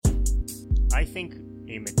I think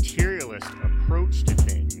a materialist approach to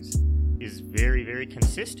things is very, very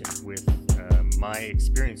consistent with my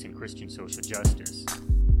experience in Christian social justice.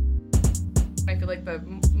 I feel like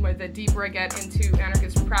the deeper I get into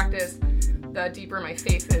anarchist practice, the deeper my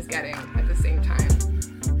faith is getting at the same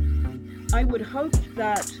time. I would hope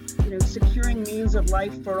that, securing means of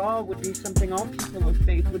life for all would be something all people of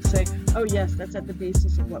faith would say, oh yes, that's at the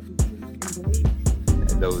basis of what we believe.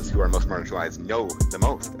 Those who are most marginalized know the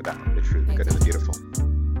most about the true, the good, and the beautiful.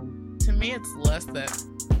 To me, it's less that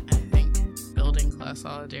I think building class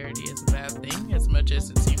solidarity is a bad thing, as much as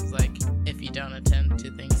it seems like if you don't attend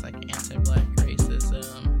to things like anti-Black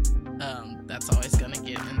racism, that's always going to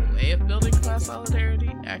get in the way of building class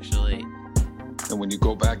solidarity, actually. And when you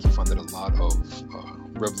go back, you find that a lot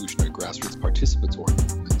of revolutionary grassroots participatory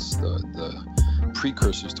movements, the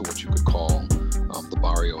precursors to what you could call the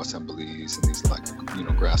barrio assemblies and these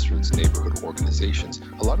grassroots neighborhood organizations,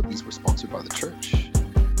 a lot of these were sponsored by the church.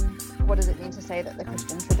 What does it mean to say that the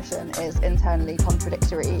Christian tradition is internally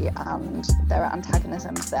contradictory and there are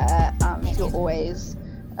antagonisms there and you're always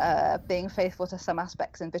being faithful to some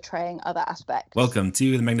aspects and betraying other aspects? Welcome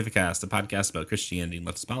to The Magnificast, a podcast about Christianity and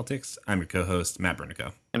leftist politics. I'm your co-host, Matt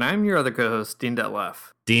Bernico. And I'm your other co-host, Dean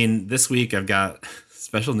Detloff. Dean, this week I've got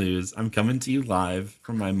special news. I'm coming to you live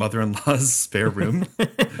from my mother-in-law's spare room,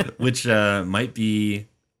 which might be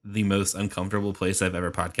the most uncomfortable place I've ever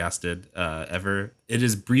podcasted ever. It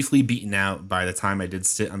is briefly beaten out by the time I did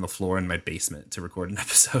sit on the floor in my basement to record an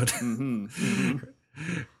episode. Mm-hmm.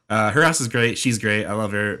 Mm-hmm. Her house is great. She's great. I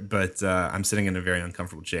love her. But I'm sitting in a very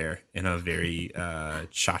uncomfortable chair in a very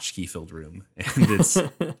tchotchke-filled room.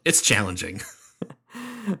 And it's challenging.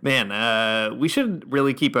 Man, we should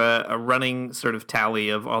really keep a running sort of tally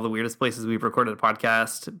of all the weirdest places we've recorded a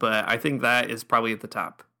podcast. But I think that is probably at the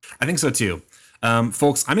top. I think so, too.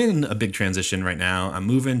 Folks, I'm in a big transition right now. I'm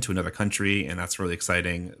moving to another country, and that's really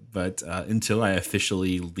exciting. But until I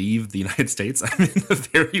officially leave the United States, I'm in a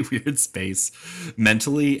very weird space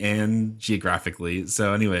mentally and geographically.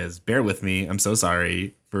 So anyways, bear with me. I'm so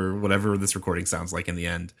sorry for whatever this recording sounds like in the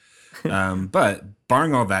end. But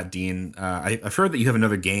barring all that, Dean, I've heard that you have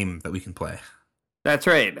another game that we can play. That's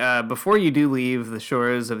right. Before you do leave the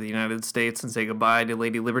shores of the United States and say goodbye to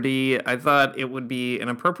Lady Liberty, I thought it would be an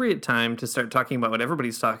appropriate time to start talking about what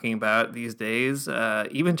everybody's talking about these days,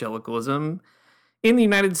 evangelicalism in the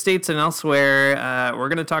United States and elsewhere. We're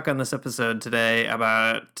going to talk on this episode today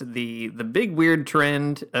about the big weird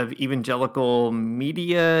trend of evangelical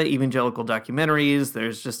media, evangelical documentaries.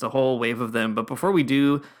 There's just a whole wave of them. But before we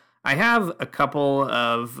do, I have a couple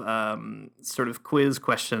of sort of quiz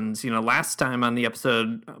questions. Last time on the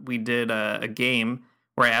episode, we did a game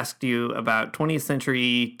where I asked you about 20th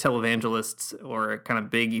century televangelists or kind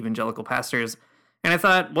of big evangelical pastors. And I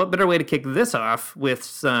thought, what better way to kick this off with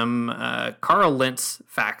some Carl Lentz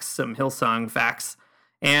facts, some Hillsong facts.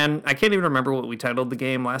 And I can't even remember what we titled the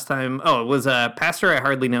game last time. Oh, it was Pastor I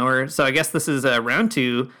Hardly Know Her. So I guess this is round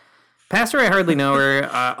two. Pastor I Hardly Know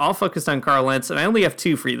Her, all focused on Carl Lentz, and I only have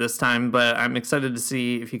two for you this time, but I'm excited to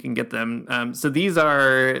see if you can get them. So these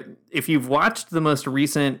are, if you've watched the most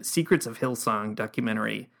recent Secrets of Hillsong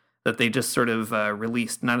documentary that they just sort of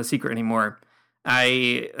released, not a secret anymore,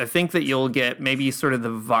 I think that you'll get maybe sort of the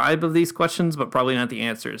vibe of these questions, but probably not the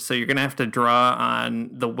answers. So you're going to have to draw on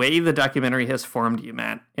the way the documentary has formed you,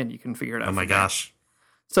 Matt, and you can figure it out. Oh my gosh.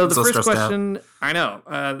 So the first question, I know,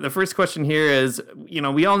 the first question here is,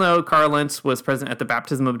 we all know Carl Lentz was present at the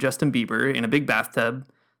baptism of Justin Bieber in a big bathtub.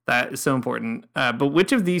 That is so important. But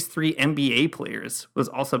which of these three NBA players was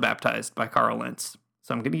also baptized by Carl Lentz?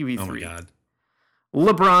 So I'm going to give you three. Oh my God.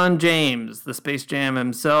 LeBron James, the Space Jam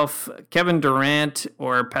himself, Kevin Durant,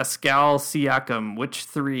 or Pascal Siakam.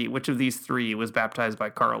 Which of these three was baptized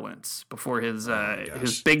by Carl Lentz before his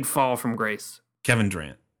big fall from grace? Kevin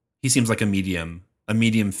Durant. He seems like a medium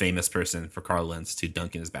famous person for Carl Lentz to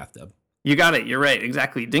dunk in his bathtub. You got it. You're right.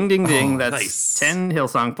 Exactly. Ding, ding, ding. Oh, That's nice. 10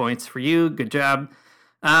 Hillsong points for you. Good job.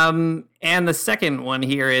 And the second one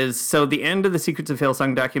here is, so the end of the Secrets of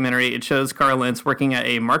Hillsong documentary, it shows Carl Lentz working at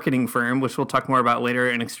a marketing firm, which we'll talk more about later,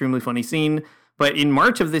 an extremely funny scene. But in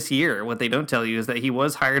March of this year, what they don't tell you is that he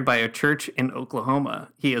was hired by a church in Oklahoma.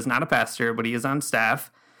 He is not a pastor, but he is on staff.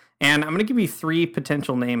 And I'm going to give you three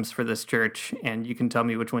potential names for this church, and you can tell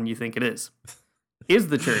me which one you think it is. Is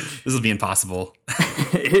the church... This will be impossible.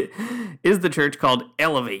 Is the church called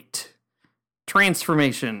Elevate,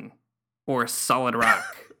 Transformation, or Solid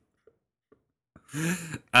Rock?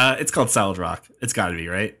 It's called Solid Rock. It's got to be,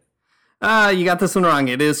 right? You got this one wrong.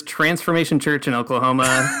 It is Transformation Church in Oklahoma,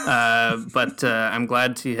 but I'm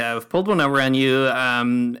glad to have pulled one over on you.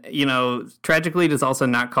 Tragically, it is also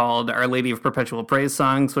not called Our Lady of Perpetual Praise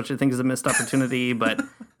Songs, which I think is a missed opportunity. But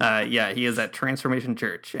he is at Transformation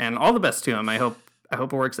Church, and all the best to him. I hope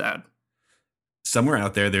it works out. Somewhere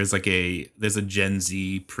out there, there's a Gen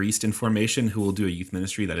Z priest in formation who will do a youth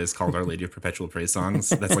ministry that is called Our Lady of Perpetual Praise Songs.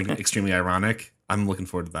 That's like extremely ironic. I'm looking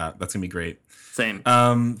forward to that. That's gonna be great. Same.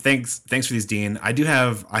 Thanks for these, Dean. I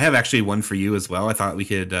have actually one for you as well. I thought we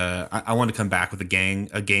could. I want to come back with a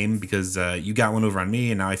game because you got one over on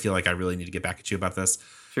me, and now I feel like I really need to get back at you about this.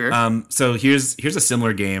 Sure. So here's a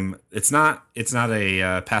similar game. It's not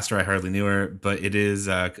a Pastor I Hardly Knew Her, but it is.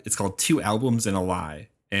 It's called Two Albums and a Lie.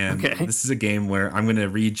 And This is a game where I'm going to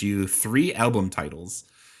read you 3 album titles,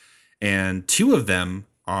 and 2 of them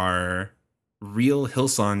are real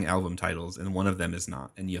Hillsong album titles, and 1 of them is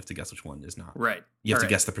not. And you have to guess which one is not. Right. You have to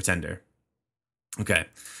guess the pretender. Okay.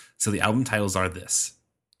 So the album titles are this.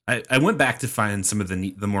 I went back to find some of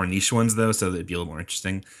the more niche ones, though, so that it'd be a little more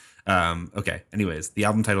interesting. Okay. Anyways, the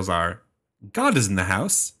album titles are God is in the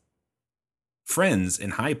House, Friends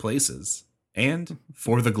in High Places, and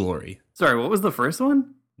For the Glory. Sorry, what was the first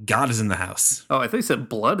one? God is in the House. Oh, I thought you said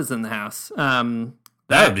Blood is in the House. That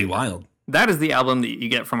would be wild. That is the album that you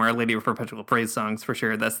get from Our Lady of Perpetual Praise Songs, for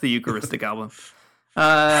sure. That's the Eucharistic album.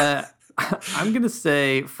 I'm going to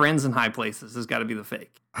say Friends in High Places has got to be the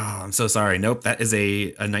fake. Oh, I'm so sorry. Nope, that is a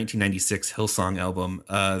 1996 Hillsong album.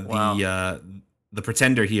 Wow. The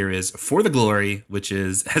pretender here is For the Glory, which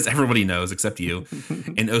is, as everybody knows except you,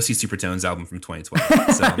 an OC Supertones album from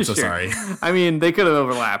 2012. So I'm so sorry. I mean, they could have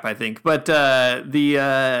overlapped, I think. But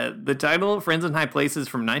the title, Friends in High Places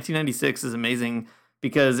from 1996, is amazing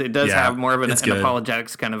because it does have more of an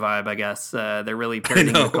apologetics kind of vibe, I guess. They're really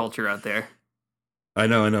parodying the culture out there. I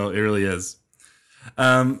know. It really is.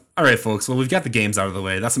 All right, folks. Well, we've got the games out of the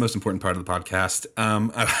way. That's the most important part of the podcast,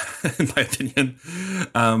 in my opinion.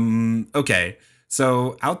 Okay.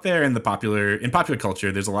 So out there in popular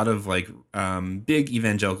culture, there's a lot of big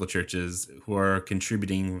evangelical churches who are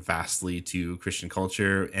contributing vastly to Christian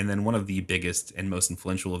culture. And then one of the biggest and most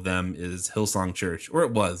influential of them is Hillsong Church, or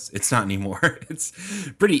it was. It's not anymore. It's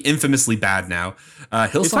pretty infamously bad now.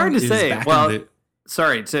 Hillsong it's hard to say. Well,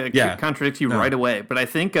 sorry to contradict you No. right away, but I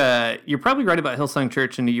think you're probably right about Hillsong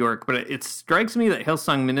Church in New York, but it strikes me that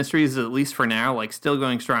Hillsong Ministries is, at least for now, still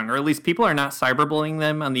going strong, or at least people are not cyberbullying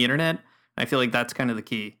them on the internet. I feel like that's kind of the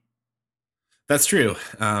key. That's true.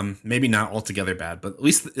 Maybe not altogether bad, but at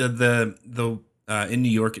least the in New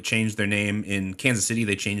York it changed their name. In Kansas City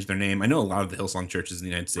they changed their name. I know a lot of the Hillsong churches in the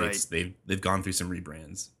United States they've gone through some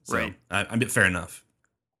rebrands. So right. I'm a bit fair enough.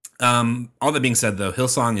 All that being said, though,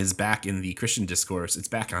 Hillsong is back in the Christian discourse. It's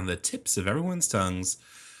back on the tips of everyone's tongues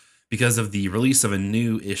because of the release of a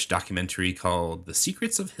new-ish documentary called The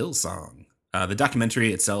Secrets of Hillsong. The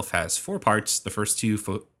documentary itself has 4 parts. The first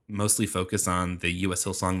 2 mostly focus on the U.S.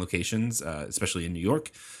 Hillsong locations, especially in New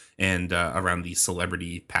York, and around the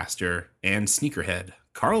celebrity pastor and sneakerhead,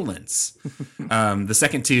 Carl Lentz. The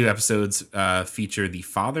second 2 episodes feature the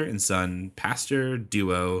father and son pastor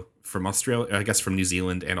duo from Australia, I guess from New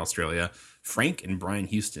Zealand and Australia, Frank and Brian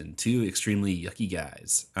Houston, 2 extremely yucky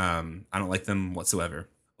guys. I don't like them whatsoever.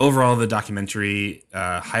 Overall, the documentary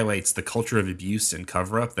highlights the culture of abuse and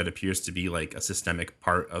cover-up that appears to be a systemic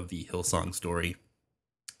part of the Hillsong story.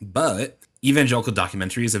 But evangelical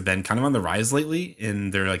documentaries have been kind of on the rise lately,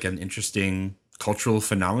 and they're an interesting cultural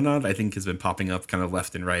phenomenon that I think has been popping up kind of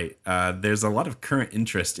left and right. There's a lot of current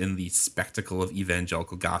interest in the spectacle of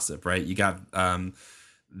evangelical gossip, right? You got the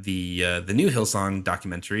new Hillsong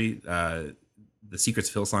documentary, The Secrets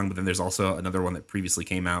of Hillsong, but then there's also another one that previously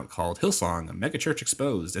came out called Hillsong, a megachurch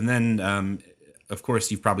exposed. And then, of course,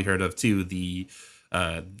 you've probably heard of too the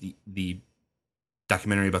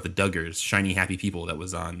documentary about the Duggars, Shiny Happy People, that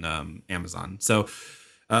was on Amazon. So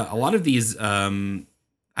a lot of these,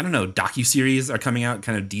 docuseries are coming out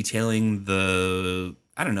kind of detailing the,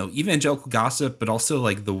 evangelical gossip, but also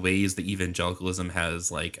the ways that evangelicalism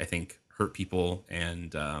has I think hurt people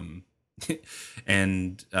and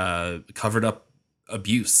covered up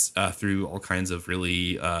abuse through all kinds of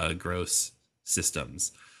really gross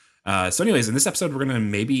systems. So anyways, in this episode, we're going to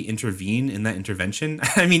maybe intervene in that intervention.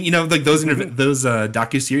 I mean, those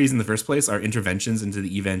docuseries in the first place are interventions into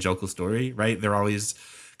the evangelical story, right? They're always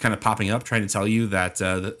kind of popping up, trying to tell you that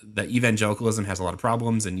that evangelicalism has a lot of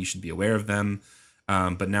problems and you should be aware of them.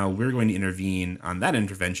 But now we're going to intervene on that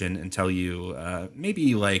intervention and tell you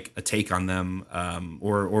maybe a take on them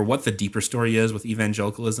or what the deeper story is with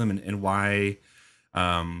evangelicalism and why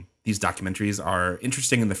these documentaries are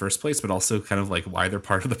interesting in the first place, but also kind of why they're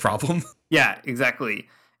part of the problem. Yeah, exactly.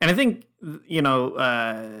 And I think,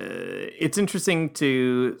 it's interesting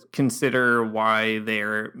to consider why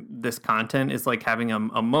this content is like having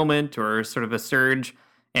a moment or sort of a surge.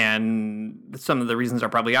 And some of the reasons are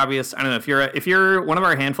probably obvious. I don't know, if you're one of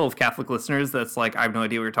our handful of Catholic listeners that's like, I have no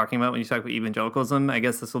idea what you're talking about when you talk about evangelicalism, I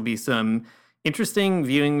guess this will be some interesting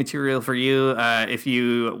viewing material for you. If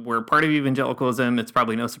you were part of evangelicalism, it's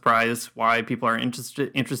probably no surprise why people are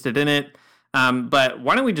interested in it. But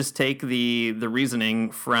why don't we just take the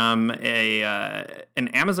reasoning from an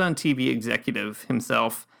Amazon TV executive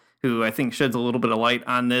himself, who I think sheds a little bit of light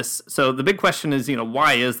on this. So the big question is,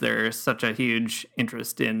 why is there such a huge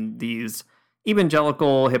interest in these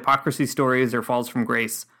evangelical hypocrisy stories or falls from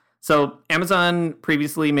grace? So Amazon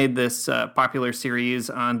previously made this popular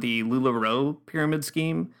series on the LuLaRoe pyramid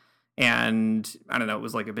scheme. And I don't know, it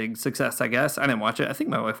was like a big success, I guess. I didn't watch it. I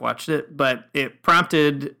think my wife watched it. But it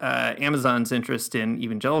prompted Amazon's interest in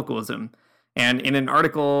evangelicalism. And in an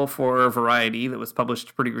article for Variety that was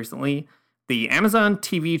published pretty recently, the Amazon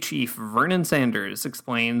TV chief, Vernon Sanders,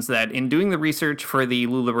 explains that in doing the research for the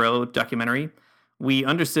LuLaRoe documentary, we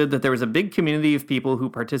understood that there was a big community of people who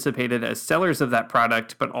participated as sellers of that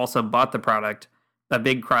product, but also bought the product, a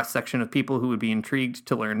big cross-section of people who would be intrigued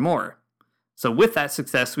to learn more. So with that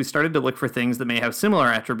success, we started to look for things that may have similar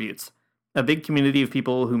attributes, a big community of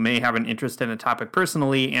people who may have an interest in a topic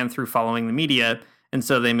personally and through following the media. And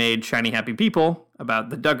so they made Shiny Happy People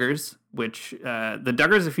about the Duggars, which the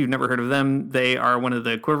Duggars, if you've never heard of them, they are one of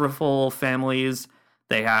the Quiverful families.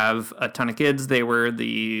 They have a ton of kids. They were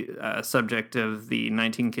the subject of the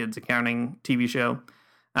 19 Kids Accounting TV show.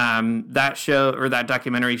 That show, or that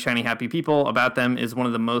documentary, Shiny Happy People, about them is one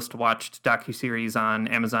of the most watched docuseries on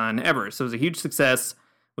Amazon ever. So it was a huge success,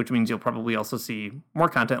 which means you'll probably also see more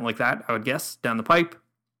content like that, I would guess, down the pipe.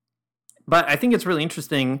 But I think it's really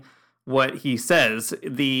interesting what he says.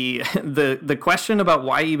 The question about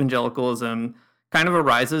why evangelicalism kind of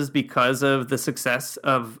arises because of the success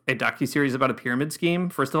of a docuseries about a pyramid scheme,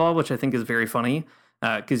 first of all, which I think is very funny,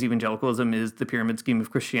 because evangelicalism is the pyramid scheme of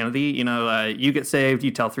Christianity. You get saved,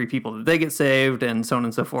 you tell 3 people that they get saved, and so on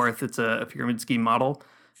and so forth. It's a pyramid scheme model.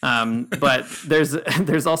 But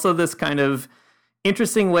there's also this kind of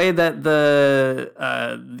interesting way that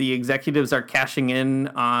the executives are cashing in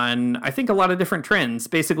on, I think, a lot of different trends.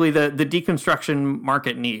 Basically, the deconstruction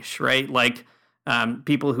market niche, right? Like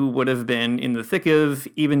people who would have been in the thick of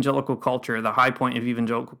evangelical culture, the high point of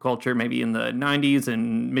evangelical culture, maybe in the 90s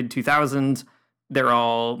and mid 2000s. They're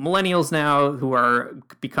all millennials now who are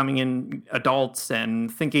becoming adults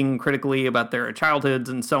and thinking critically about their childhoods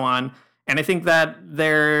and so on. And I think that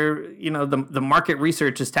the market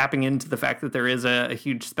research is tapping into the fact that there is a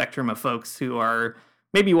huge spectrum of folks who are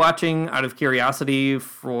maybe watching out of curiosity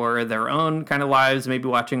for their own kind of lives, maybe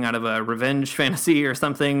watching out of a revenge fantasy or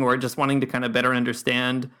something, or just wanting to kind of better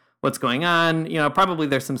understand what's going on. Probably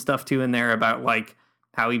there's some stuff too in there about like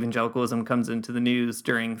how evangelicalism comes into the news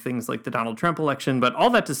during things like the Donald Trump election. But all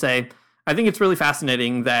that to say, I think it's really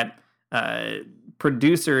fascinating that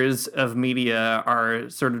producers of media are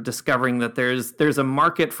sort of discovering that there's a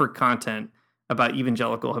market for content about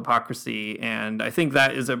evangelical hypocrisy. And I think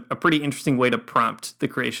that is a pretty interesting way to prompt the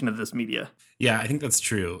creation of this media. Yeah, I think that's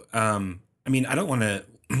true. I don't want to,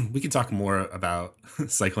 we could talk more about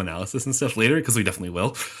psychoanalysis and stuff later, because we definitely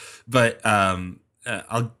will. But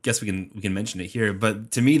I'll guess we can mention it here.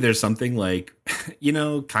 But to me, there's something like,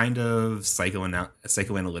 kind of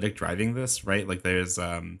psychoanalytic driving this, right? Like there's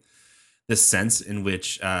this sense in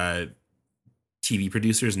which TV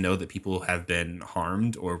producers know that people have been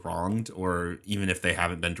harmed or wronged, or even if they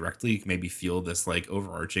haven't been directly, you can maybe feel this like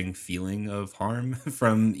overarching feeling of harm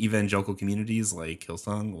from evangelical communities like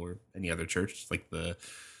Hillsong or any other church, like the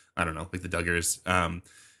Duggars.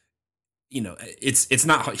 It's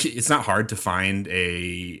not hard to find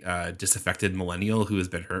a disaffected millennial who has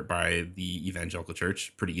been hurt by the evangelical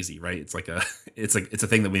church. Pretty easy, right? It's a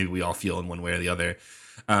thing that maybe we all feel in one way or the other.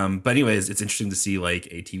 But anyways, it's interesting to see like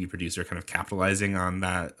a TV producer kind of capitalizing on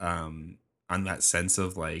that sense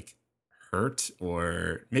of like hurt,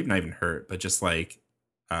 or maybe not even hurt, but just like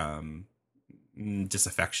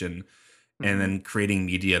disaffection. And then creating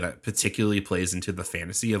media that particularly plays into the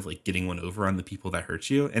fantasy of like getting one over on the people that hurt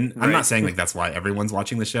you. And I'm not saying like that's why everyone's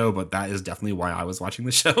watching the show, but that is definitely why I was watching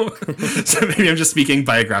the show. So maybe I'm just speaking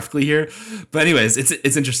biographically here. But anyways,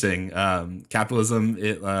 it's interesting. Capitalism,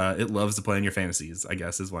 it loves to play on your fantasies, I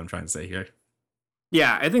guess, is what I'm trying to say here.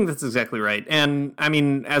 Yeah, I think that's exactly right. And I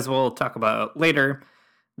mean, as we'll talk about later,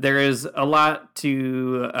 there is a lot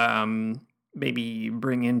to maybe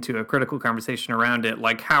bring into a critical conversation around it,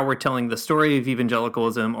 like how we're telling the story of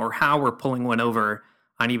evangelicalism or how we're pulling one over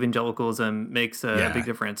on evangelicalism makes a big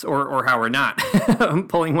difference, or how we're not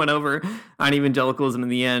pulling one over on evangelicalism in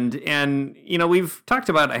the end. And, we've talked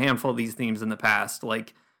about a handful of these themes in the past.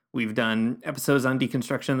 Like, we've done episodes on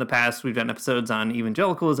deconstruction in the past. We've done episodes on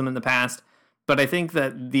evangelicalism in the past. But I think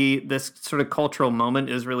that this sort of cultural moment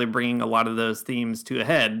is really bringing a lot of those themes to a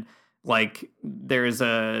head. Like, there's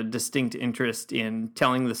a distinct interest in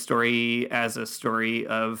telling the story as a story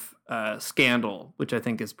of scandal, which I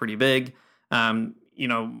think is pretty big. My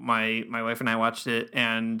wife and I watched it,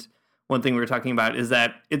 and one thing we were talking about is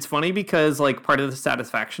that it's funny because, like, part of the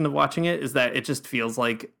satisfaction of watching it is that it just feels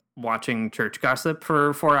like watching church gossip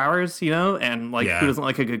for 4 hours, and like, who doesn't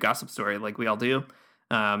like a good gossip story? Like, we all do.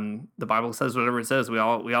 The Bible says whatever it says. We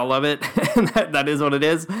all love it. And that is what it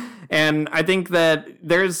is. And I think that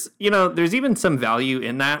there's even some value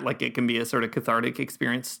in that. Like, it can be a sort of cathartic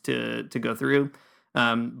experience to go through.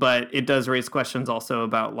 But it does raise questions also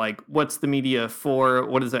about, like, what's the media for?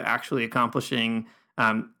 What is it actually accomplishing?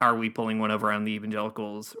 Are we pulling one over on the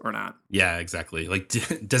evangelicals or not? Yeah, exactly. Like,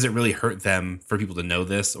 does it really hurt them for people to know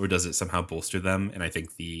this, or does it somehow bolster them? And I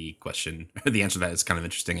think the answer to that is kind of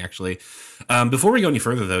interesting, actually. Before we go any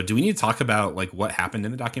further, though, do we need to talk about, like, what happened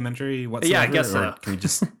in the documentary whatsoever? Yeah, I guess so. Or can we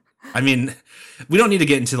just... I mean, we don't need to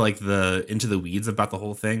get into, like, into the weeds about the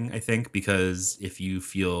whole thing, I think, because if you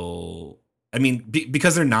feel... I mean,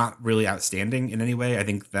 because they're not really outstanding in any way, I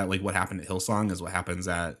think that, like, what happened at Hillsong is what happens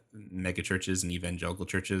at megachurches and evangelical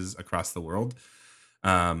churches across the world.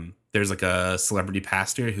 There's, like, a celebrity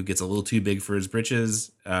pastor who gets a little too big for his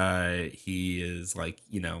britches. He is, like,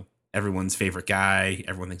 everyone's favorite guy.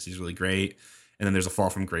 Everyone thinks he's really great. And then there's a fall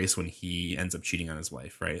from grace when he ends up cheating on his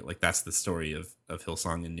wife, right? Like, that's the story of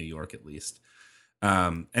Hillsong in New York, at least.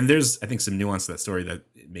 And there's, I think, some nuance to that story that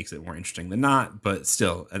makes it more interesting than not, but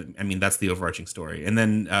still, I mean, that's the overarching story. And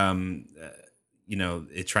then,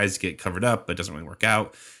 it tries to get covered up, but doesn't really work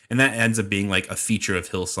out. And that ends up being, like, a feature of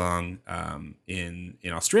Hillsong in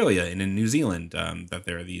Australia and in New Zealand, that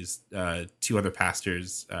there are these two other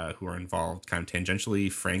pastors who are involved kind of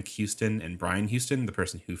tangentially, Frank Houston and Brian Houston, the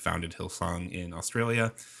person who founded Hillsong in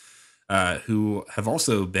Australia. Who have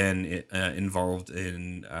also been involved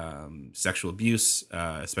in sexual abuse,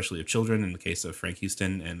 especially of children in the case of Frank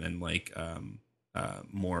Houston, and then, like,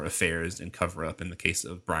 more affairs and cover up in the case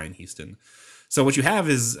of Brian Houston. So what you have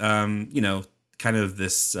is, kind of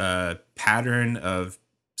this pattern of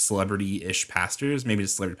celebrity-ish pastors. Maybe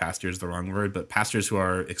celebrity pastor is the wrong word, but pastors who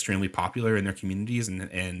are extremely popular in their communities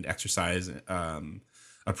and exercise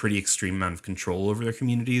a pretty extreme amount of control over their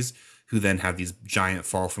communities, who then have these giant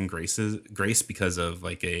fall from grace because of,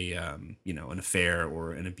 like, an affair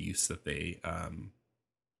or an abuse that they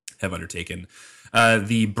have undertaken.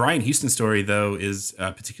 The Brian Houston story, though, is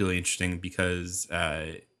particularly interesting because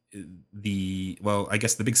I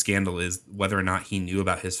guess the big scandal is whether or not he knew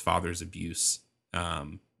about his father's abuse,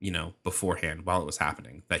 beforehand while it was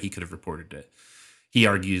happening, that he could have reported it. He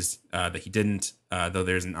argues that he didn't, though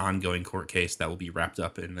there's an ongoing court case that will be wrapped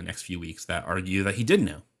up in the next few weeks that argue that he did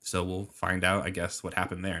know. So we'll find out, I guess, what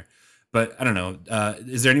happened there. But I don't know.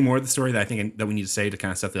 Is there any more of the story that I think that we need to say to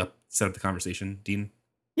kind of set up the conversation, Dean?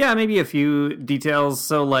 Yeah, maybe a few details.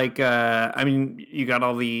 So, like, you got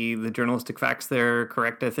all the journalistic facts there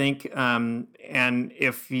correct, I think. And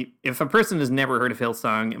if a person has never heard of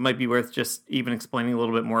Hillsong, it might be worth just even explaining a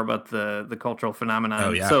little bit more about the cultural phenomenon.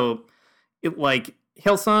 Oh, yeah. So,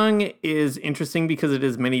 Hillsong is interesting because it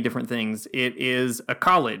is many different things. It is a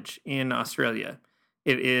college in Australia.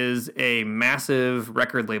 It is a massive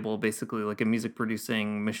record label, basically like a music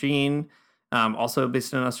producing machine, also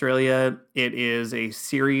based in Australia. It is a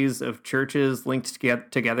series of churches linked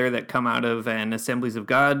together that come out of an Assemblies of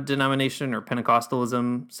God denomination or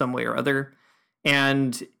Pentecostalism, some way or other.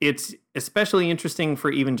 And it's especially interesting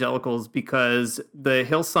for evangelicals because the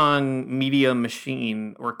Hillsong media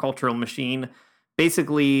machine or cultural machine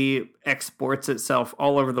basically exports itself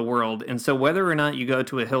all over the world. And so whether or not you go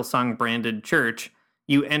to a Hillsong branded church,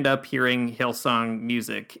 you end up hearing Hillsong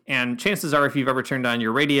music. And chances are, if you've ever turned on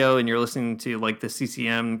your radio and you're listening to, like, the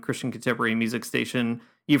CCM, Christian Contemporary Music Station,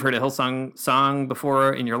 you've heard a Hillsong song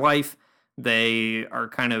before in your life. They are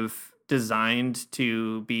kind of designed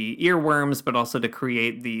to be earworms, but also to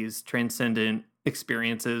create these transcendent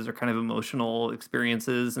experiences or kind of emotional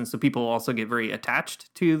experiences. And so people also get very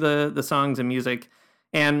attached to the songs and music.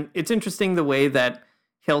 And it's interesting the way that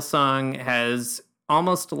Hillsong has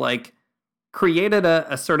almost, like, created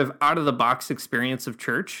a sort of out-of-the-box experience of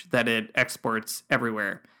church that it exports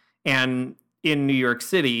everywhere. And in New York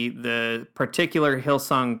City, the particular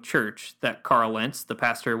Hillsong church that Carl Lentz, the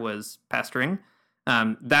pastor, was pastoring,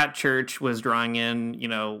 that church was drawing in,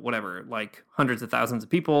 like, hundreds of thousands of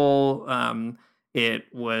people.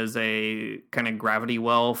 It was a kind of gravity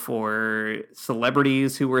well for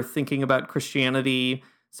celebrities who were thinking about Christianity.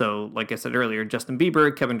 So, like I said earlier, Justin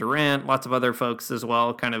Bieber, Kevin Durant, lots of other folks as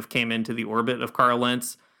well kind of came into the orbit of Carl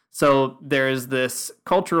Lentz. So there's this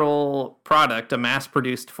cultural product, a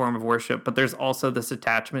mass-produced form of worship, but there's also this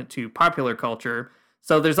attachment to popular culture.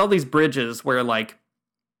 So there's all these bridges where, like,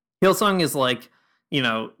 Hillsong is like,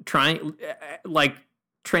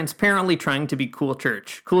 transparently trying to be cool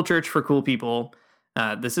church for cool people.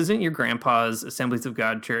 This isn't your grandpa's Assemblies of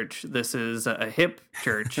God church. This is a hip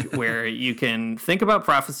church where you can think about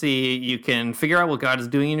prophecy. You can figure out what God is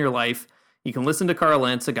doing in your life. You can listen to Carl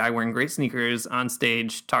Lentz, a guy wearing great sneakers on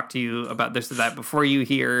stage, talk to you about this or that before you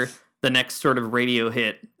hear the next sort of radio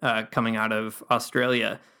hit coming out of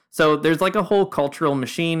Australia. So there's like a whole cultural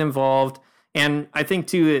machine involved. And I think,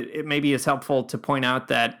 too, it maybe is helpful to point out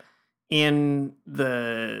that in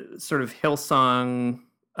the sort of Hillsong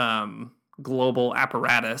global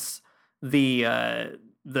apparatus, the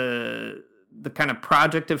kind of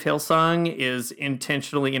project of Hillsong is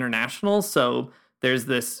intentionally international. So there's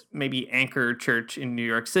this maybe anchor church in New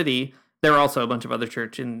York City. There are also a bunch of other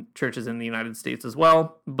churches in the United States as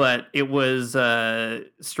well. But it was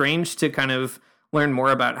strange to kind of learn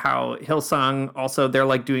more about how Hillsong also, they're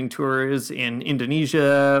like doing tours in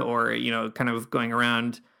Indonesia or, kind of going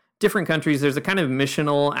around different countries. There's a kind of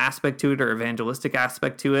missional aspect to it or evangelistic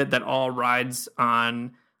aspect to it that all rides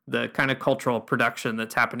on the kind of cultural production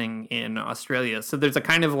that's happening in Australia. So there's a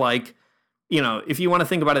kind of like, if you want to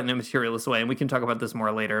think about it in a materialist way, and we can talk about this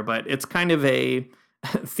more later, but it's kind of a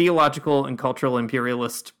theological and cultural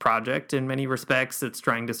imperialist project in many respects. It's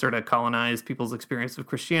trying to sort of colonize people's experience of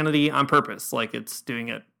Christianity on purpose. Like it's doing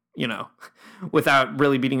it, without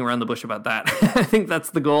really beating around the bush about that. I think that's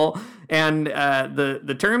the goal. And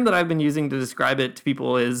the term that I've been using to describe it to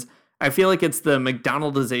people is, I feel like it's the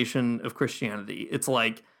McDonaldization of Christianity. It's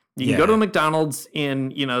like, you can go to a McDonald's in,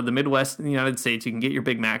 the Midwest in the United States, you can get your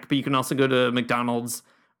Big Mac, but you can also go to McDonald's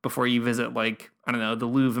before you visit, like, I don't know, the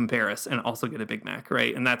Louvre in Paris and also get a Big Mac,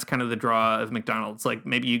 right? And that's kind of the draw of McDonald's. Like,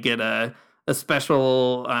 maybe you get a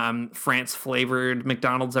special France-flavored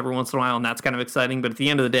McDonald's every once in a while, and that's kind of exciting. But at the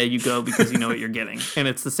end of the day, you go because you know what you're getting. And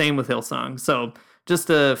it's the same with Hillsong. So just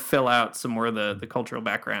to fill out some more of the cultural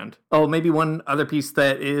background. Oh, maybe one other piece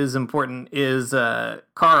that is important is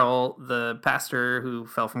Carl, the pastor who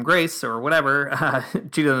fell from grace or whatever,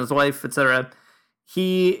 cheated on his wife, etc.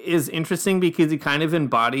 He is interesting because he kind of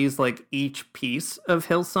embodies like each piece of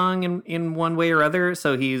Hillsong in one way or other.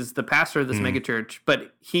 So he's the pastor of this megachurch,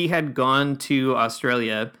 but he had gone to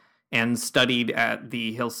Australia and studied at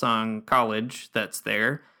the Hillsong College that's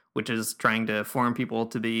there, which is trying to form people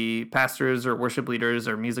to be pastors or worship leaders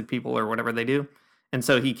or music people or whatever they do. And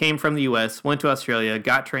so he came from the US, went to Australia,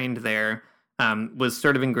 got trained there, was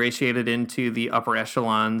sort of ingratiated into the upper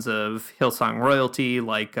echelons of Hillsong royalty,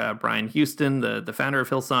 like Brian Houston, the founder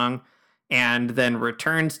of Hillsong, and then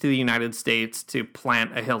returns to the United States to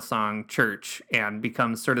plant a Hillsong church and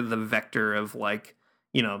becomes sort of the vector of like,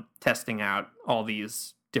 testing out all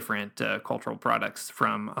these different cultural products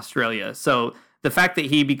from Australia. So the fact that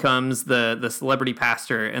he becomes the celebrity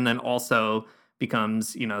pastor and then also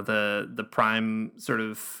becomes, the prime sort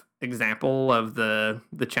of example of the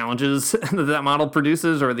challenges that model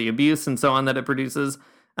produces or the abuse and so on that it produces,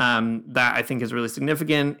 that I think is really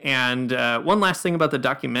significant. And one last thing about the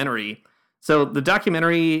documentary. So the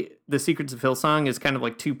documentary, The Secrets of Hillsong, is kind of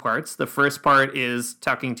like two parts. The first part is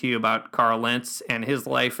talking to you about Carl Lentz and his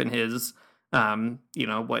life and his,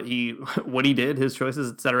 what he did, his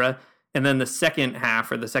choices, etc. And then the second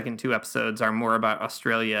half or the second two episodes are more about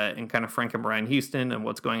Australia and kind of Frank and Brian Houston and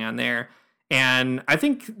what's going on there. And I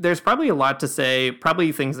think there's probably a lot to say,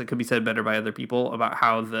 probably things that could be said better by other people about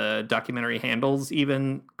how the documentary handles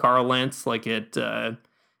even Carl Lentz. Like it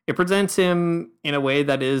presents him in a way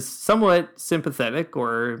that is somewhat sympathetic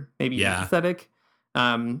or maybe empathetic,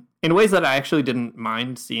 in ways that I actually didn't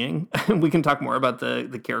mind seeing. We can talk more about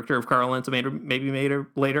the character of Carl Lentz maybe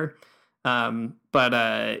later. But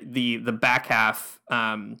the back half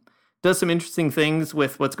does some interesting things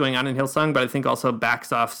with what's going on in Hillsong, but I think also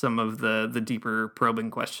backs off some of the deeper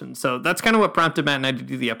probing questions. So that's kind of what prompted Matt and I to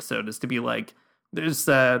do the episode, is to be like, there's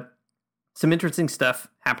some interesting stuff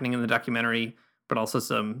happening in the documentary, but also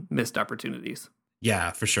some missed opportunities.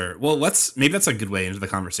 Yeah, for sure. Well, maybe that's a good way into the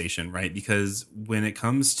conversation, right? Because when it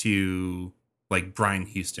comes to like Brian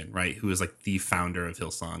Houston, right, who is like the founder of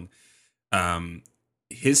Hillsong,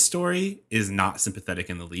 his story is not sympathetic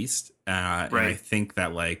in the least. Right. And I think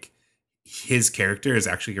that like his character is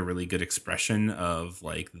actually a really good expression of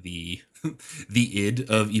like the the id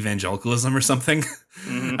of evangelicalism or something.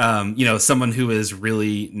 Someone who is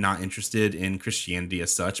really not interested in Christianity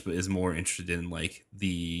as such, but is more interested in like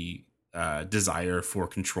the desire for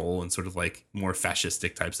control and sort of like more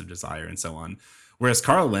fascistic types of desire and so on. Whereas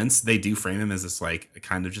Carl Lentz, they do frame him as this like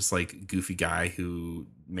kind of just like goofy guy who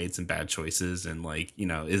made some bad choices and like,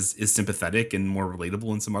 is sympathetic and more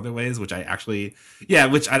relatable in some other ways, which I actually,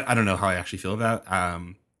 which I don't know how I actually feel about.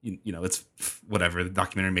 It's whatever. The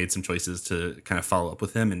documentary made some choices to kind of follow up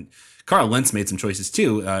with him, and Carl Lentz made some choices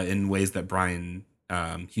too in ways that Brian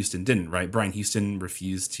Houston didn't. Right, Brian Houston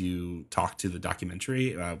refused to talk to the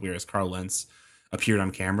documentary, whereas Carl Lentz appeared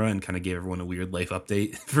on camera and kind of gave everyone a weird life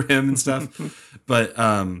update for him and stuff. But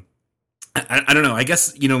I don't know. I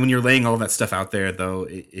guess when you're laying all that stuff out there, though,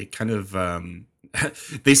 it kind of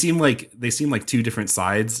they seem like two different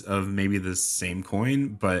sides of maybe the same coin,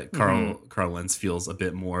 but Carl Lentz feels a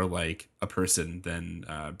bit more like a person than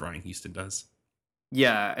Brian Houston does.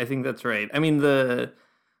 Yeah, I think that's right. I mean, the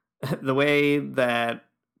way that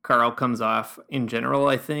Carl comes off in general,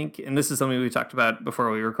 I think, and this is something we talked about before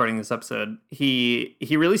we were recording this episode, he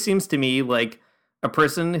really seems to me like a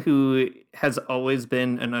person who has always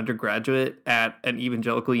been an undergraduate at an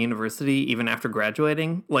evangelical university, even after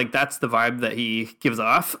graduating. Like, that's the vibe that he gives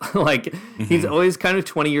off. Like, he's always kind of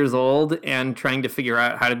 20 years old and trying to figure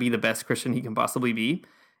out how to be the best Christian he can possibly be.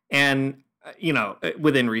 And,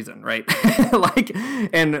 within reason, right?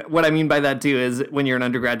 And what I mean by that too is when you're an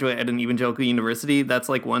undergraduate at an evangelical university, that's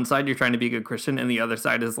like one side, you're trying to be a good Christian, and the other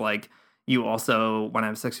side is like, you also want to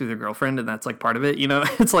have sex with your girlfriend, and that's like part of it,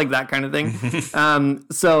 it's like that kind of thing.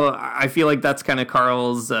 So I feel like that's kind of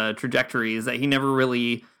Carl's trajectory, is that he never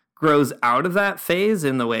really grows out of that phase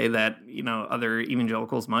in the way that, other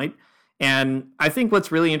evangelicals might. And I think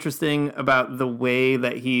what's really interesting about the way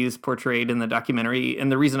that he's portrayed in the documentary,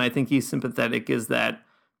 and the reason I think he's sympathetic, is that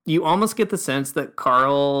you almost get the sense that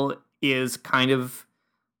Carl is kind of,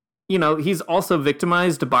 he's also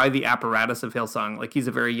victimized by the apparatus of Hillsong. Like, he's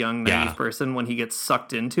a very young, naive person when he gets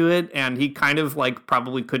sucked into it, and he kind of like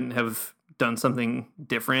probably couldn't have done something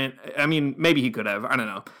different. I mean, maybe he could have, I don't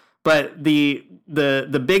know. But the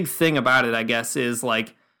big thing about it, I guess, is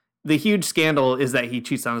like, the huge scandal is that he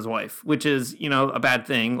cheats on his wife, which is, a bad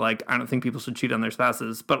thing. Like, I don't think people should cheat on their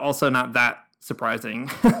spouses, but also not that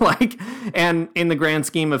surprising. And in the grand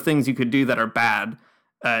scheme of things you could do that are bad,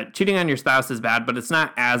 cheating on your spouse is bad, but it's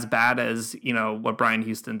not as bad as, what Brian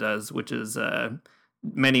Houston does, which is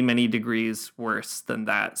many, many degrees worse than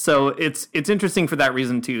that. So it's interesting for that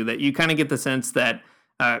reason too, that you kind of get the sense that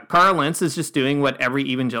Carl Lentz is just doing what every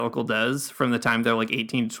evangelical does from the time they're like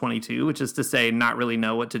 18 to 22, which is to say not really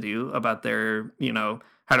know what to do about their,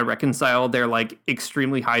 how to reconcile their like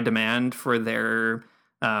extremely high demand for their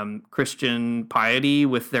Christian piety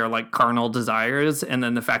with their like carnal desires. And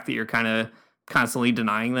then the fact that you're kind of constantly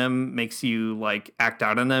denying them makes you like act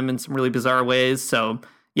out on them in some really bizarre ways. So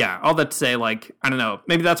yeah, all that to say, like, I don't know,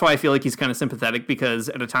 maybe that's why I feel like he's kind of sympathetic, because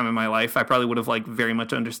at a time in my life, I probably would have like very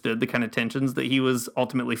much understood the kind of tensions that he was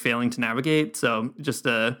ultimately failing to navigate. So just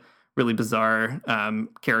a really bizarre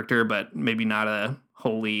character, but maybe not a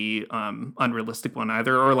wholly unrealistic one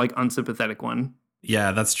either, or like unsympathetic one.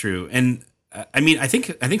 Yeah, that's true. And I mean, I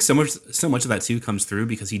think so much of that too comes through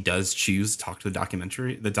because he does choose to talk to the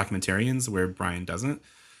documentarians, where Brian doesn't.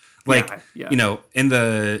 Like, at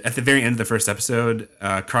the very end of the first episode,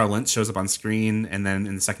 Carl Lentz shows up on screen, and then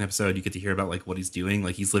in the second episode, you get to hear about like what he's doing.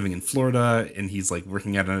 Like, he's living in Florida, and he's like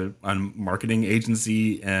working at a marketing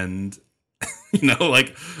agency, and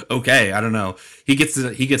like, okay, I don't know. He gets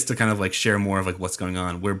to kind of like share more of like what's going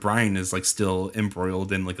on, where Brian is like still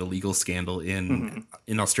embroiled in like a legal scandal in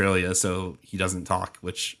Australia, so he doesn't talk,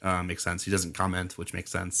 which makes sense. He doesn't comment, which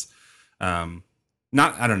makes sense. I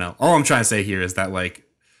don't know. All I'm trying to say here is that like,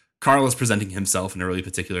 Carl is presenting himself in a really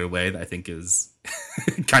particular way that I think is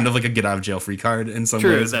kind of like a get out of jail free card in some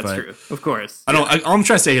ways. True, that's true. Of course. All I'm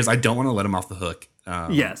trying to say is I don't want to let him off the hook.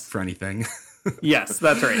 Yes. For anything. Yes,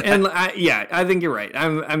 that's right. And I think you're right.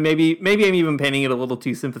 I'm maybe I'm even painting it a little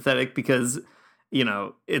too sympathetic, because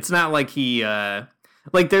it's not like he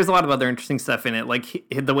like, there's a lot of other interesting stuff in it. Like,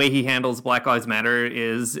 the way he handles Black Lives Matter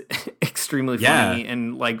is extremely funny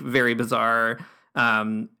and like very bizarre.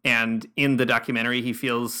 And in the documentary, he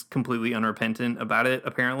feels completely unrepentant about it,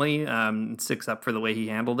 apparently, sticks up for the way he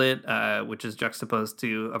handled it, which is juxtaposed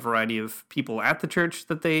to a variety of people at the church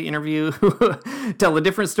that they interview who tell a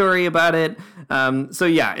different story about it. So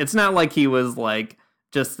yeah, it's not like he was like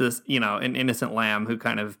just this, an innocent lamb who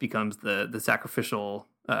kind of becomes the sacrificial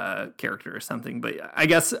character or something. But I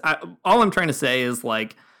guess all I'm trying to say is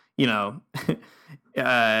like, Carl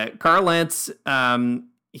Lentz,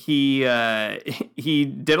 he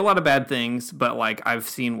did a lot of bad things, but like I've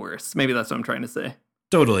seen worse. Maybe that's what I'm trying to say.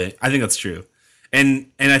 Totally. I think that's true.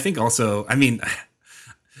 And I think also, I mean,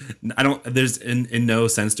 I don't, there's in no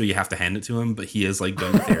sense do you have to hand it to him, but he is like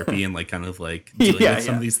going to therapy and like kind of like dealing with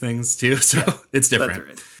some of these things too. So it's different.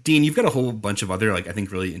 Right. Dean, you've got a whole bunch of other, like, I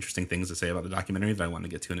think really interesting things to say about the documentary that I want to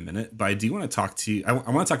get to in a minute, but I do want to talk to, I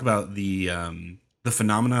want to talk about the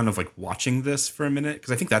phenomenon of like watching this for a minute,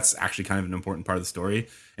 because I think that's actually kind of an important part of the story,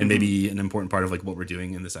 and maybe an important part of like what we're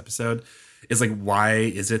doing in this episode is like, why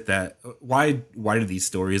is it that why do these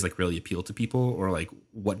stories like really appeal to people, or like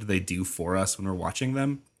what do they do for us when we're watching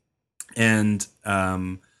them? And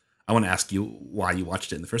I want to ask you why you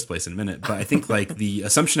watched it in the first place in a minute, but I think like the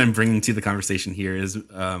assumption I'm bringing to the conversation here is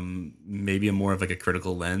maybe a more of like a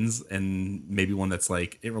critical lens, and maybe one that's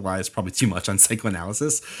like, it relies probably too much on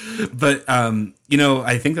psychoanalysis. But, you know,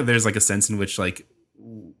 I think that there's like a sense in which like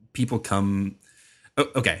people come,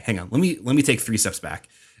 okay, hang on. Let me take 3 steps back.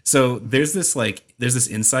 So there's this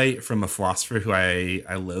insight from a philosopher who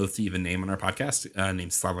I loathe to even name on our podcast,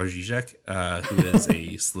 named Slavoj Žižek, who is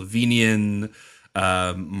a Slovenian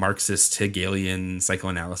Marxist Hegelian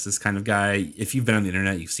psychoanalysis kind of guy. If you've been on the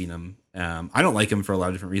internet, you've seen him. I don't like him for a lot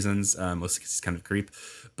of different reasons, mostly because he's kind of a creep.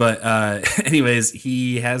 But anyways,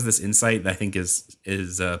 he has this insight that I think is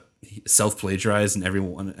self-plagiarized in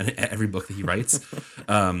every book that he writes,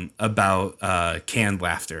 about canned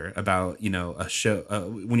laughter, about, you know, a show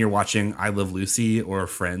when you're watching I Love Lucy or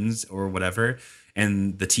Friends or whatever,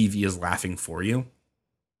 and the TV is laughing for you.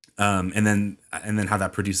 And then how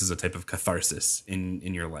that produces a type of catharsis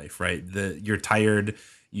in your life, right? You're tired,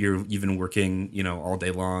 you've been working, you know, all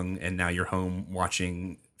day long, and now you're home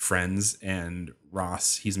watching Friends, and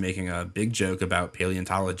Ross, he's making a big joke about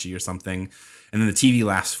paleontology or something, and then the TV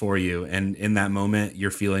laughs for you, and in that moment you're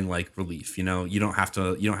feeling like relief. You know, you don't have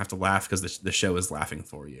to laugh because the show is laughing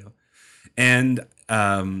for you. And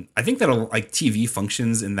I think that like TV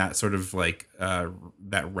functions in that sort of like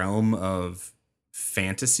that realm of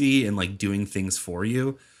fantasy and like doing things for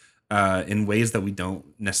you in ways that we don't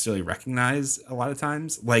necessarily recognize a lot of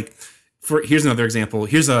times. Like, here's another example.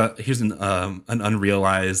 Here's an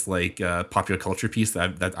unrealized like popular culture piece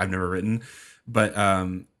that I've never written, but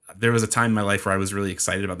there was a time in my life where I was really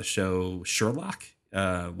excited about the show Sherlock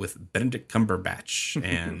with Benedict Cumberbatch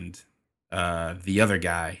and the other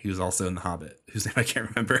guy who's also in The Hobbit, whose name I can't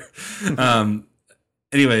remember.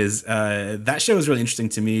 Anyways, that show is really interesting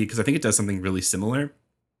to me because I think it does something really similar,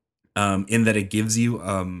 in that it gives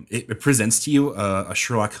you, it presents to you a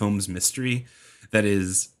Sherlock Holmes mystery that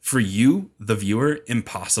is, for you, the viewer,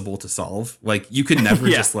 impossible to solve. Like, you could never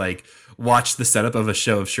just like watch the setup of a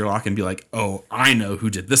show of Sherlock and be like, oh, I know who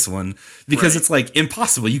did this one, because it's like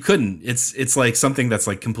impossible. You couldn't. It's like something that's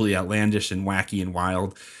like completely outlandish and wacky and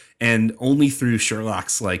wild. And only through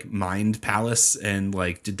Sherlock's like mind palace and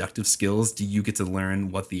like deductive skills do you get to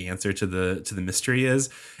learn what the answer to the mystery is.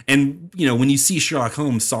 And, you know, when you see Sherlock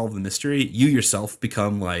Holmes solve the mystery, you yourself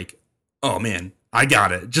become like, oh man, I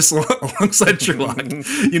got it. Just alongside Sherlock,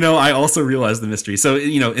 you know, I also realized the mystery. So,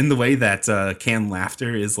 you know, in the way that canned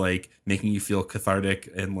laughter is like making you feel cathartic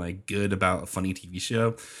and like good about a funny TV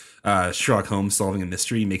show, Sherlock Holmes solving a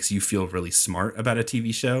mystery makes you feel really smart about a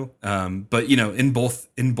TV show. But, you know, in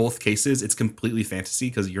both cases, it's completely fantasy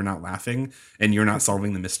because you're not laughing and you're not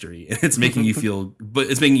solving the mystery. And it's making you feel, but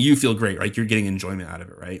it's making you feel great, right? You're getting enjoyment out of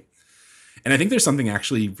it, right? And I think there's something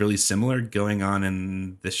actually really similar going on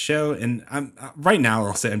in this show. And right now,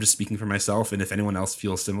 I'll say I'm just speaking for myself. And if anyone else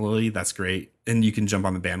feels similarly, that's great. And you can jump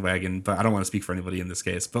on the bandwagon. But I don't want to speak for anybody in this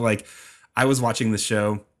case. But like, I was watching this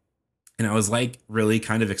show and I was like really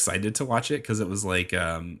kind of excited to watch it because it was like,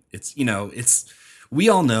 it's, you know, we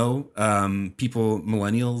all know people,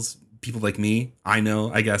 millennials, people like me. I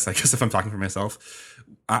guess if I'm talking for myself,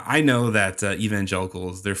 I know that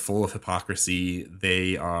evangelicals, they're full of hypocrisy.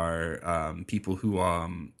 They are people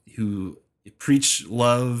who preach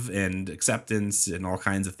love and acceptance and all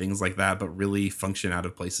kinds of things like that, but really function out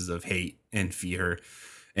of places of hate and fear.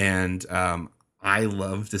 And I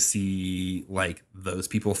love to see like those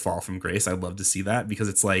people fall from grace. I love to see that because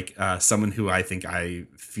it's like someone who I think I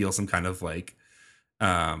feel some kind of like,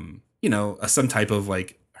 you know, some type of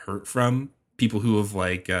like hurt from. People who have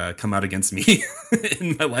like come out against me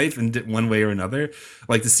in my life in one way or another,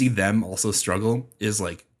 like to see them also struggle is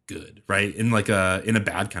like good, right? In like in a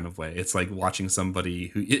bad kind of way. It's like watching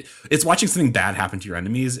somebody it's watching something bad happen to your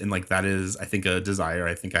enemies, and like that is, I think, a desire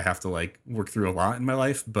I think I have to like work through a lot in my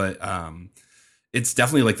life. But it's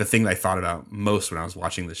definitely like the thing that I thought about most when I was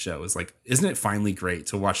watching this show is like, isn't it finally great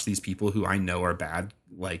to watch these people who I know are bad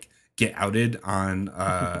like get outed on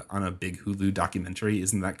a big Hulu documentary.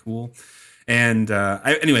 Isn't that cool? And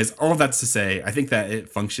anyways, all of that's to say, I think that it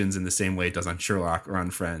functions in the same way it does on Sherlock or on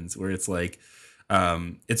Friends, where it's like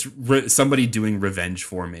somebody doing revenge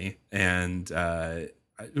for me, and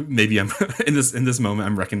maybe I'm in this moment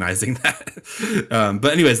I'm recognizing that.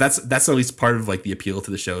 But anyways, that's at least part of like the appeal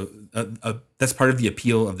to the show. That's part of the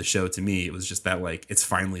appeal of the show to me. It was just that like it's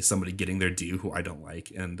finally somebody getting their due who I don't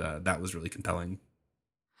like, and that was really compelling.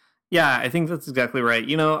 Yeah, I think that's exactly right.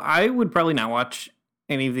 You know, I would probably not watch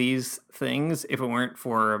any of these things if it weren't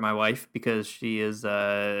for my wife, because she is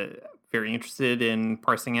very interested in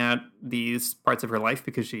parsing out these parts of her life,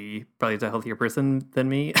 because she probably is a healthier person than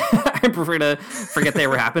me. I prefer to forget they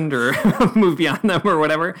ever happened or move beyond them or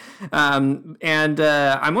whatever. And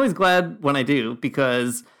I'm always glad when I do,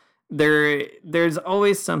 because there's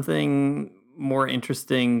always something more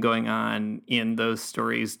interesting going on in those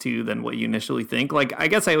stories too than what you initially think. Like, I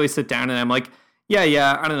guess I always sit down and I'm like,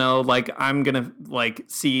 yeah, I don't know, like, I'm gonna like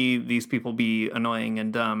see these people be annoying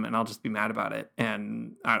and dumb, and I'll just be mad about it,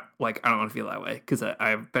 and I don't want to feel that way, because I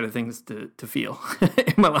have better things to feel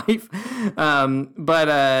in my life. But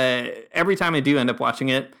every time I do end up watching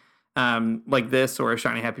it, like this or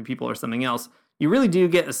Shiny Happy People or something else, you really do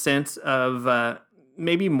get a sense of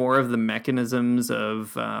maybe more of the mechanisms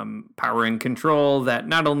of power and control that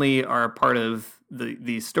not only are part of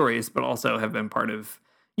these stories, but also have been part of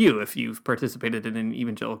you if you've participated in an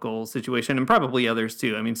evangelical situation, and probably others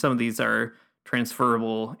too. I mean, some of these are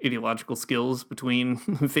transferable ideological skills between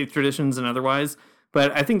faith traditions and otherwise.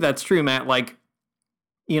 But I think that's true, Matt. Like,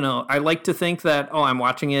 you know, I like to think that, I'm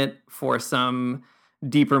watching it for some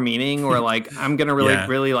deeper meaning, or like I'm gonna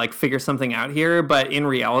really like figure something out here, but in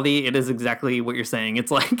reality it is exactly what you're saying. It's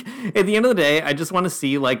like, at the end of the day, I just want to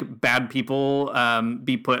see like bad people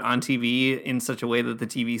be put on TV in such a way that the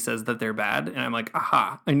TV says that they're bad, and I'm like,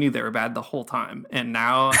 aha, I knew they were bad the whole time, and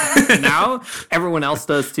now everyone else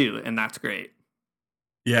does too, and that's great.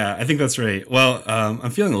 Yeah, I think that's right. Well,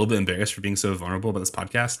 I'm feeling a little bit embarrassed for being so vulnerable about this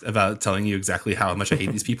podcast, about telling you exactly how much I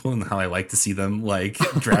hate these people and how I like to see them like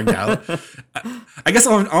dragged out. I guess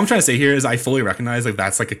all I'm trying to say here is I fully recognize like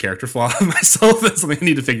that's like a character flaw of myself. That's something I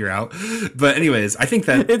need to figure out. But anyways, I think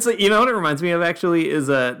that it's, you know what it reminds me of actually is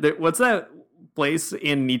what's that place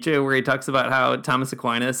in Nietzsche where he talks about how Thomas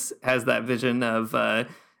Aquinas has that vision of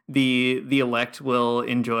the elect will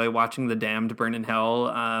enjoy watching the damned burn in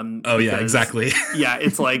hell. Yeah, exactly. Yeah,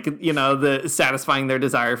 it's like, you know, the satisfying their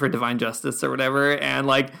desire for divine justice or whatever. And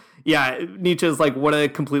like, yeah, Nietzsche's like, what a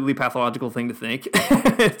completely pathological thing to think.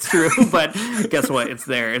 It's true, but guess what? It's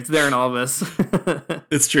there. It's there in all of us.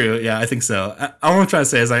 It's true. Yeah, I think so. All I'm trying to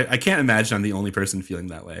say is I can't imagine I'm the only person feeling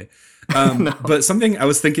that way. No. But something I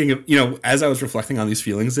was thinking of, you know, as I was reflecting on these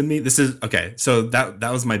feelings in me, this is okay. So that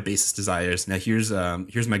was my basest desires. Now here's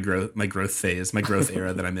my growth phase, my growth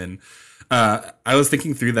era that I'm in. I was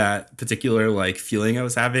thinking through that particular like feeling I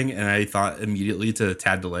was having, and I thought immediately to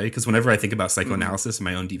Tad DeLay, because whenever I think about psychoanalysis and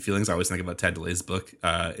my own deep feelings, I always think about Tad DeLay's book.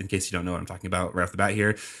 In case you don't know what I'm talking about right off the bat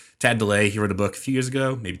here, Tad DeLay, he wrote a book a few years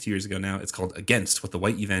ago, maybe 2 years ago now. It's called Against What the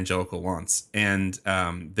White Evangelical Wants, and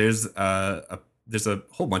there's a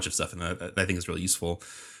whole bunch of stuff in that I think is really useful.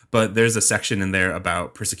 But there's a section in there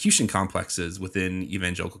about persecution complexes within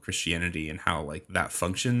evangelical Christianity and how like that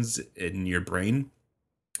functions in your brain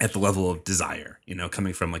at the level of desire, you know,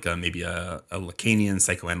 coming from like maybe a Lacanian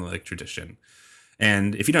psychoanalytic tradition.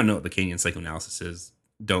 And if you don't know what Lacanian psychoanalysis is,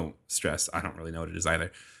 don't stress. I don't really know what it is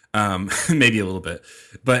either. Maybe a little bit.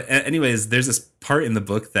 But anyways, there's this part in the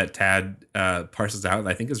book that Tad parses out that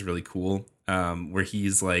I think is really cool, where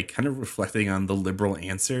he's like kind of reflecting on the liberal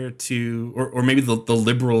answer to, or maybe the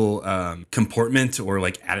liberal comportment or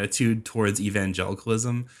like attitude towards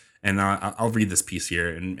evangelicalism. And I'll read this piece here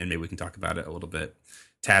and maybe we can talk about it a little bit.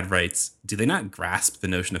 Tad writes, do they not grasp the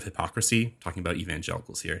notion of hypocrisy? Talking about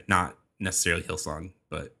evangelicals here, not necessarily Hillsong,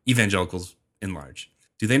 but evangelicals in large.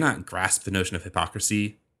 Do they not grasp the notion of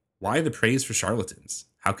hypocrisy? Why the praise for charlatans?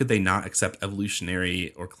 How could they not accept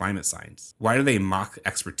evolutionary or climate science? Why do they mock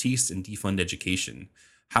expertise and defund education?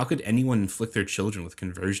 How could anyone inflict their children with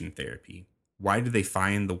conversion therapy? Why do they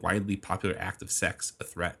find the widely popular act of sex a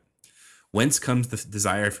threat? Whence comes the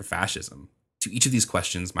desire for fascism? To each of these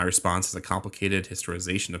questions, my response is a complicated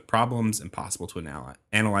historization of problems impossible to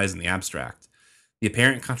analyze in the abstract. The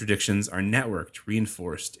apparent contradictions are networked,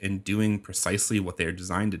 reinforced, and doing precisely what they are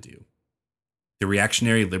designed to do. The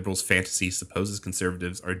reactionary liberals' fantasy supposes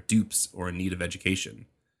conservatives are dupes or in need of education.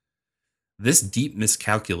 This deep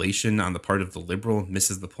miscalculation on the part of the liberal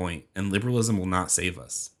misses the point, and liberalism will not save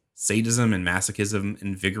us. Sadism and masochism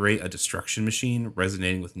invigorate a destruction machine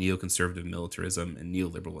resonating with neoconservative militarism and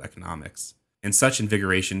neoliberal economics. and such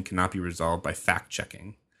invigoration cannot be resolved by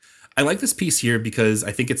fact-checking. I like this piece here because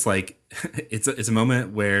I think it's like it's a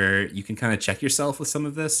moment where you can kind of check yourself with some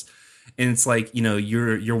of this. And it's like, you know,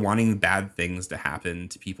 you're wanting bad things to happen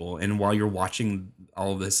to people. And while you're watching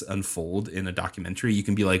all of this unfold in a documentary, you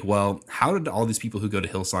can be like, well, how did all these people who go to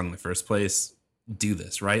Hillsong in the first place do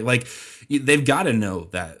this, right? Like, they've got to know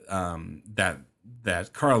that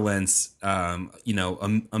that Carl Lentz, you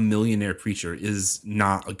know, a millionaire preacher is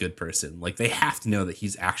not a good person. Like, they have to know that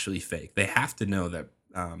he's actually fake. They have to know that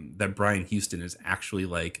that Brian Houston is actually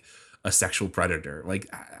like a sexual predator. Like,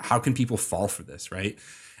 how can people fall for this, right?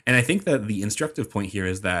 And I think that the instructive point here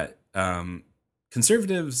is that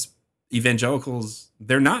conservatives, evangelicals,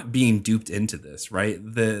 they're not being duped into this, right?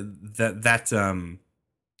 That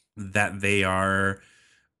they are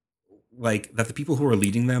like, that the people who are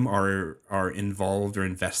leading them are involved or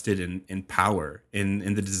invested in power,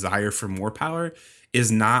 in the desire for more power,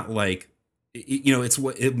 is not like, you know,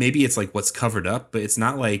 maybe it's like what's covered up, but it's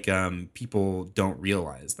not like people don't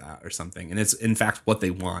realize that or something. And it's in fact what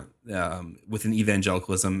they want. Within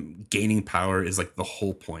evangelicalism, gaining power is like the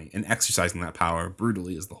whole point, and exercising that power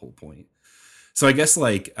brutally is the whole point. So I guess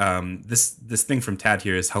like this thing from Tad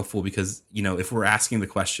here is helpful because, you know, if we're asking the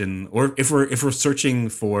question, or if we're searching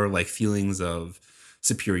for like feelings of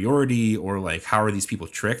superiority, or like how are these people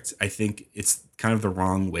tricked, I think it's kind of the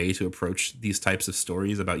wrong way to approach these types of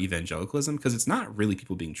stories about evangelicalism, because it's not really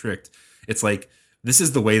people being tricked. It's like, this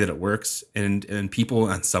is the way that it works, and people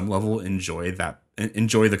on some level enjoy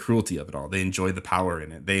the cruelty of it all. They enjoy the power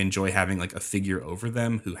in it. They enjoy having like a figure over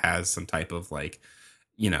them who has some type of like,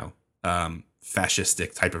 you know,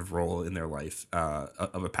 fascistic type of role in their life,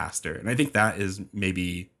 of a pastor. And I think that is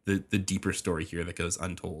maybe the deeper story here that goes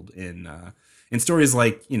untold in stories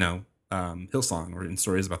like, you know, Hillsong, or in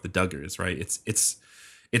stories about the Duggars, right?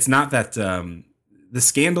 It's not that the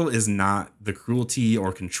scandal is not the cruelty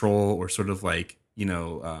or control or sort of like, you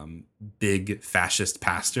know, big fascist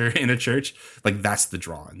pastor in a church. Like, that's the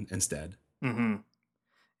draw instead. Mm-hmm.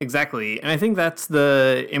 Exactly. And I think that's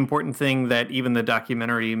the important thing that even the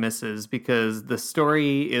documentary misses, because the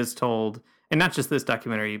story is told, and not just this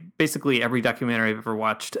documentary, basically every documentary I've ever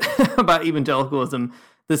watched about evangelicalism,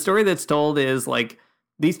 the story that's told is like,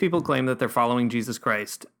 these people claim that they're following Jesus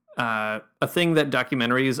Christ. A thing that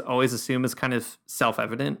documentaries always assume is kind of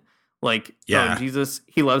self-evident. Like, yeah, oh, Jesus,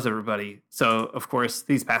 he loves everybody. So, of course,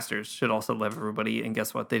 these pastors should also love everybody. And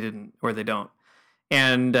guess what? They didn't, or they don't.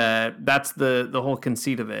 And that's the whole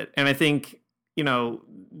conceit of it. And I think, you know,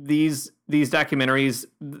 these documentaries,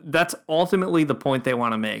 that's ultimately the point they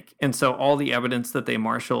want to make. And so all the evidence that they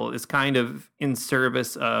marshal is kind of in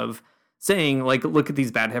service of saying, like, look at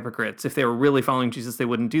these bad hypocrites. If they were really following Jesus, they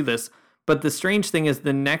wouldn't do this. But the strange thing is,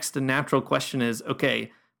 the next natural question is,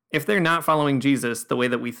 okay, if they're not following Jesus the way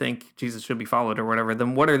that we think Jesus should be followed or whatever,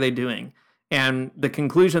 then what are they doing? And the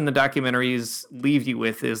conclusion the documentaries leave you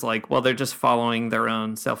with is like, well, they're just following their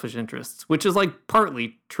own selfish interests, which is like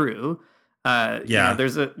partly true. Yeah, you know,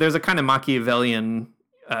 there's a kind of Machiavellian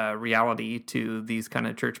reality to these kind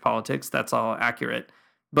of church politics. That's all accurate.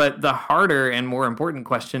 But the harder and more important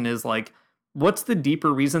question is like, what's the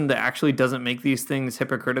deeper reason that actually doesn't make these things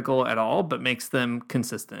hypocritical at all, but makes them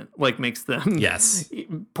consistent? Like, makes them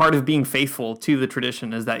part of being faithful to the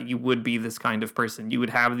tradition is that you would be this kind of person. You would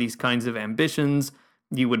have these kinds of ambitions.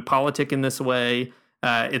 You would politic in this way.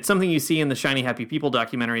 It's something you see in the Shiny Happy People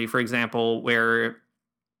documentary, for example, where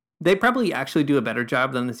they probably actually do a better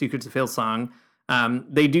job than the Secrets of Hillsong.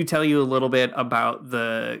 They do tell you a little bit about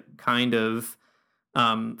the kind of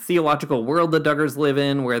theological world the Duggars live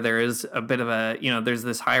in, where there is a bit of a, you know, there's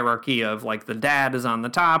this hierarchy of like the dad is on the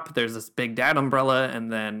top, there's this big dad umbrella, and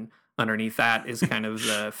then underneath that is kind of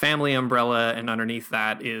the family umbrella, and underneath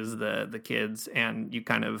that is the kids, and you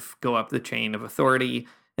kind of go up the chain of authority.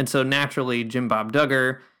 And so naturally, Jim Bob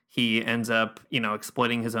Duggar, he ends up, you know,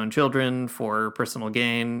 exploiting his own children for personal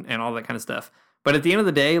gain and all that kind of stuff. But at the end of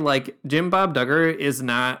the day, like, Jim Bob Duggar is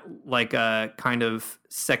not like a kind of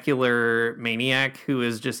secular maniac who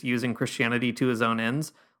is just using Christianity to his own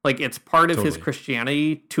ends. Like, it's part of his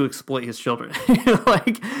Christianity to exploit his children.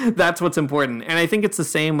 Like, that's what's important. And I think it's the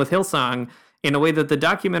same with Hillsong in a way that the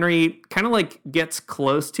documentary kind of like gets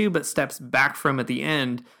close to, but steps back from at the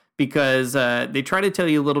end, because they try to tell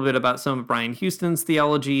you a little bit about some of Brian Houston's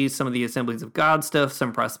theology, some of the Assemblies of God stuff,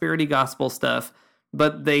 some prosperity gospel stuff.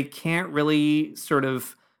 But they can't really sort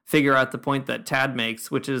of figure out the point that Tad makes,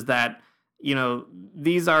 which is that, you know,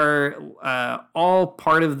 these are all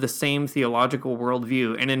part of the same theological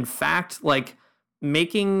worldview. And in fact, like,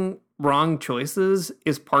 making wrong choices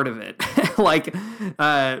is part of it. Like,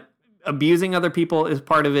 abusing other people is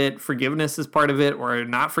part of it, forgiveness is part of it, or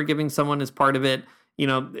not forgiving someone is part of it. You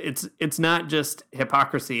know, it's not just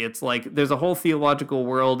hypocrisy. It's like there's a whole theological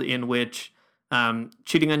world in which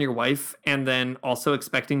cheating on your wife and then also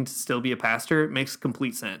expecting to still be a pastor makes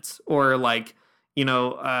complete sense. Or like, you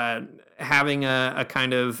know, having a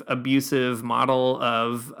kind of abusive model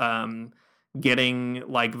of getting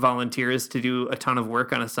like volunteers to do a ton of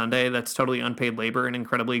work on a Sunday that's totally unpaid labor and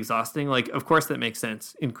incredibly exhausting. Like, of course that makes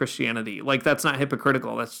sense in Christianity. Like, that's not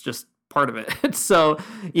hypocritical. That's just part of it. So,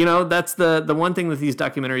 you know, that's the one thing that these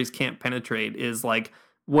documentaries can't penetrate is like,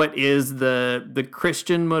 what is the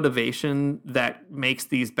Christian motivation that makes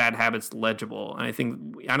these bad habits legible? And I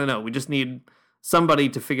think, I don't know, we just need somebody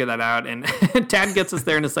to figure that out. And Tad gets us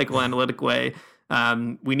there in a psychoanalytic way.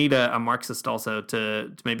 We need a Marxist also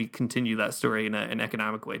to maybe continue that story in an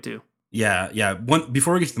economic way too. Yeah.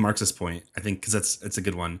 Before we get to the Marxist point, I think because it's a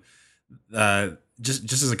good one.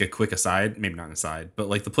 Just as like a quick aside, maybe not an aside, but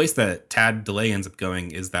like the place that Tad DeLay ends up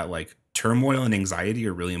going is that like turmoil and anxiety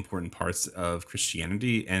are really important parts of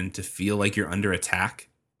Christianity, and to feel like you're under attack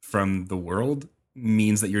from the world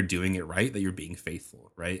means that you're doing it right, that you're being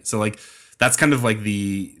faithful, right? So like that's kind of like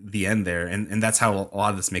the end there, and that's how a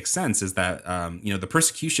lot of this makes sense. Is that you know, the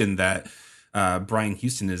persecution that Brian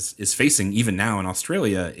Houston is facing even now in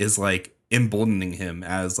Australia is like emboldening him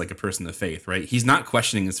as like a person of faith, right? He's not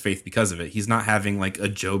questioning his faith because of it. He's not having like a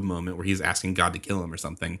Job moment where he's asking God to kill him or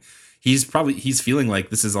something. He's feeling like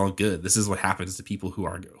this is all good. This is what happens to people who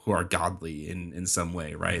are godly in some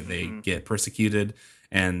way, right? Mm-hmm. They get persecuted,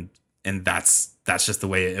 and that's just the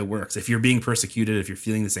way it works. If you're being persecuted, if you're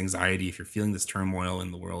feeling this anxiety, if you're feeling this turmoil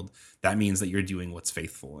in the world, that means that you're doing what's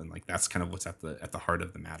faithful, and like that's kind of what's at the heart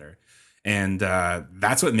of the matter. And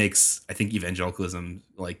that's what makes, I think, evangelicalism,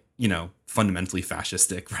 like, you know, fundamentally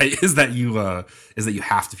fascistic, right? Is that you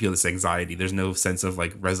have to feel this anxiety. There's no sense of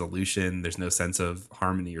like resolution. There's no sense of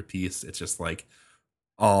harmony or peace. It's just like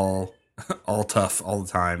all tough all the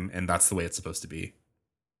time, and that's the way it's supposed to be.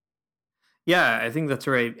 Yeah, I think that's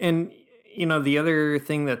right. And you know, the other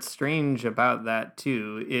thing that's strange about that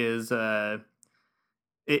too is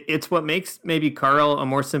it's what makes maybe Carl a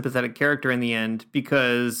more sympathetic character in the end,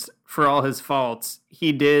 because for all his faults,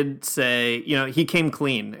 he did say, you know, he came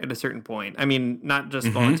clean at a certain point. I mean, not just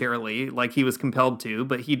voluntarily, like he was compelled to,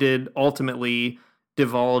 but he did ultimately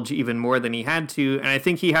divulge even more than he had to. And I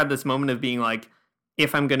think he had this moment of being like,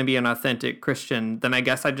 if I'm going to be an authentic Christian, then I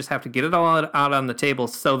guess I just have to get it all out on the table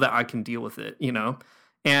so that I can deal with it, you know?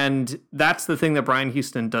 And that's the thing that Brian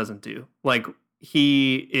Houston doesn't do. Like,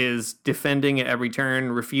 he is defending at every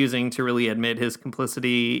turn, refusing to really admit his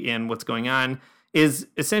complicity in what's going on, is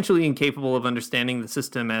essentially incapable of understanding the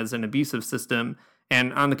system as an abusive system,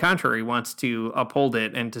 and on the contrary wants to uphold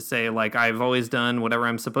it and to say, like, I've always done whatever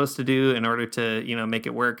I'm supposed to do in order to, you know, make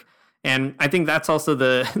it work. And I think that's also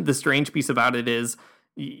the strange piece about it is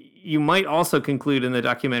you might also conclude in the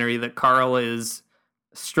documentary that Carl is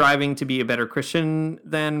striving to be a better Christian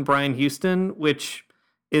than Brian Houston, which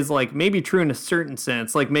is like maybe true in a certain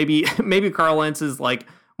sense. Like maybe Carl Lentz is like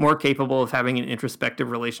more capable of having an introspective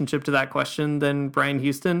relationship to that question than Brian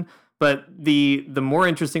Houston. But the more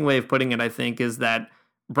interesting way of putting it, I think, is that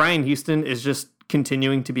Brian Houston is just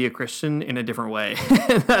continuing to be a Christian in a different way.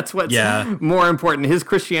 That's what's more important. His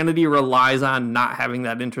Christianity relies on not having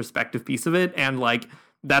that introspective piece of it. And like,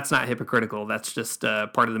 that's not hypocritical. That's just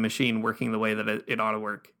part of the machine working the way that it ought to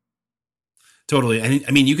work. Totally.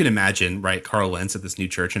 I mean, you can imagine, right, Carl Lentz at this new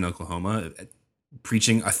church in Oklahoma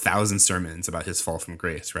preaching 1,000 sermons about his fall from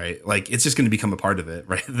grace, right? Like, it's just going to become a part of it,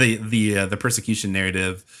 right? The persecution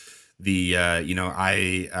narrative, you know,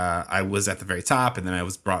 I was at the very top and then I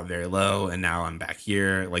was brought very low and now I'm back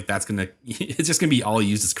here. Like, it's just gonna be all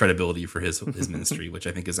used as credibility for his ministry, which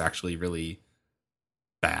I think is actually really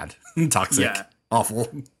bad, toxic, awful.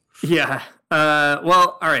 Yeah.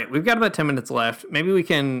 Well, all right. We've got about 10 minutes left. Maybe we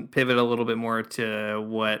can pivot a little bit more to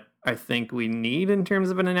what I think we need in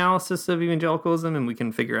terms of an analysis of evangelicalism, and we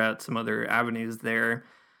can figure out some other avenues there.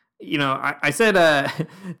 You know, I said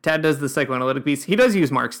Tad does the psychoanalytic piece. He does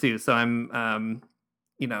use Marx too. So I'm,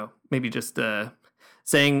 you know, maybe just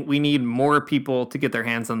saying we need more people to get their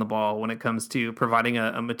hands on the ball when it comes to providing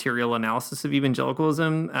a material analysis of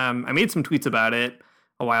evangelicalism. I made some tweets about it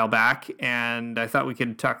a while back, and I thought we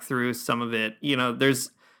could talk through some of it. You know,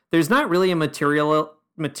 there's not really a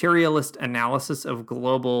materialist analysis of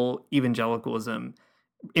global evangelicalism,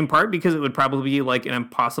 in part because it would probably be like an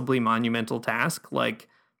impossibly monumental task. Like,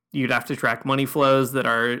 you'd have to track money flows that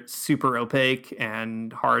are super opaque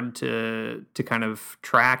and hard to kind of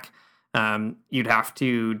track. You'd have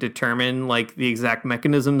to determine like the exact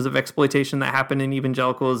mechanisms of exploitation that happen in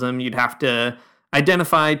evangelicalism. You'd have to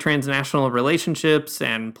identify transnational relationships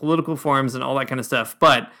and political forms and all that kind of stuff.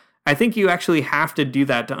 But I think you actually have to do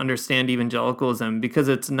that to understand evangelicalism, because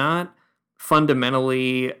it's not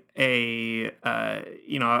fundamentally a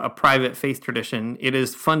private faith tradition. It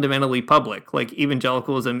is fundamentally public. Like,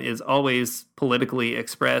 evangelicalism is always politically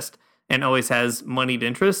expressed and always has moneyed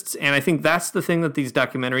interests. And I think that's the thing that these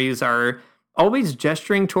documentaries are always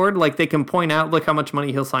gesturing toward. Like, they can point out, look how much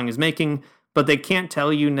money Hillsong is making, but they can't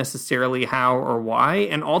tell you necessarily how or why.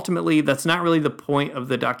 And ultimately, that's not really the point of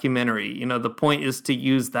the documentary. You know, the point is to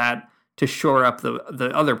use that to shore up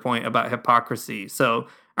the other point about hypocrisy. So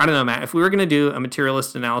I don't know, Matt, if we were going to do a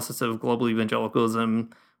materialist analysis of global evangelicalism,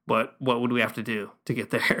 what would we have to do to get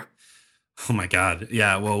there? Oh my God.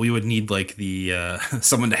 Yeah. Well, we would need like the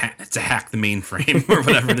someone to hack the mainframe or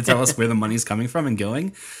whatever to tell us where the money's coming from and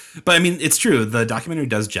going. But I mean, it's true. The documentary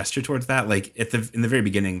does gesture towards that. Like in the very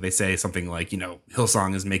beginning, they say something like, you know,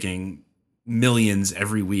 Hillsong is making millions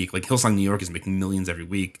every week. Like Hillsong New York is making millions every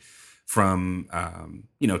week from,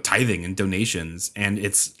 tithing and donations. And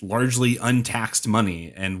it's largely untaxed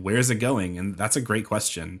money. And where's it going? And that's a great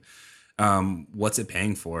question. What's it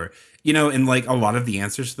paying for? You know, and like a lot of the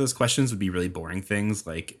answers to those questions would be really boring things.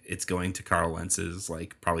 Like it's going to Carl Lentz's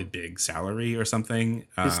like probably big salary or something.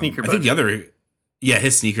 His sneaker budget. I think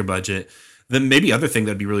his sneaker budget. The maybe other thing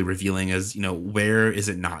that'd be really revealing is, you know, where is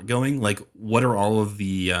it not going? Like what are all of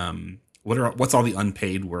the, what's all the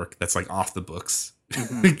unpaid work that's like off the books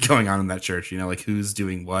going on in that church? You know, like who's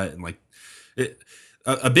doing what? And like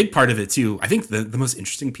a big part of it too, I think the most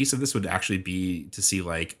interesting piece of this would actually be to see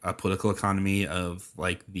like a political economy of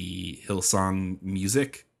like the Hillsong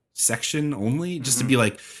music section only, just to be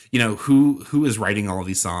like, you know, who is writing all of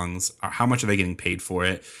these songs? How much are they getting paid for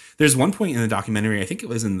it? There's one point in the documentary, I think it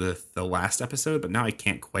was in the last episode, but now I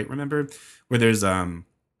can't quite remember, where there's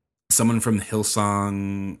someone from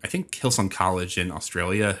Hillsong, I think Hillsong College in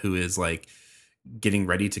Australia, who is like getting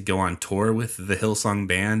ready to go on tour with the Hillsong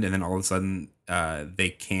band, and then all of a sudden they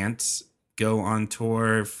can't go on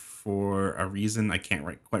tour for a reason I can't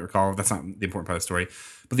quite recall. That's not the important part of the story,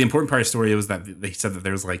 but the important part of the story was that they said that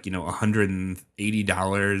there's like, you know,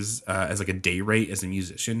 $180 as like a day rate as a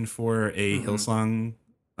musician for a Hillsong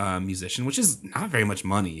musician, which is not very much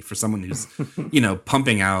money for someone who's you know,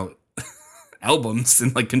 pumping out albums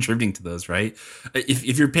and like contributing to those, right?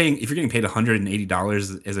 If you're getting paid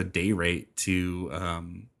 $180 as a day rate to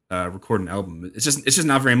record an album, it's just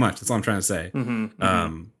not very much. That's all I'm trying to say.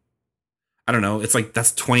 I don't know. It's like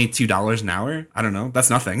that's $22 an hour. I don't know. That's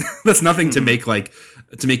nothing. That's nothing to make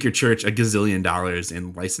your church a gazillion dollars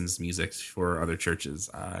in licensed music for other churches.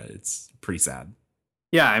 It's pretty sad.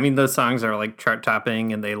 Yeah, I mean, those songs are like chart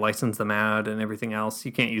topping and they license them out and everything else.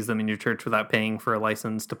 You can't use them in your church without paying for a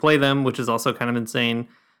license to play them, which is also kind of insane.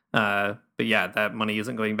 But yeah, that money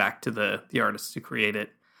isn't going back to the artists who create it.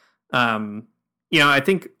 You know, I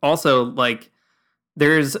think also like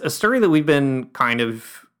there's a story that we've been kind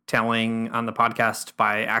of telling on the podcast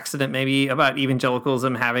by accident, maybe, about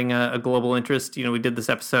evangelicalism having a global interest. You know, we did this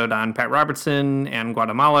episode on Pat Robertson and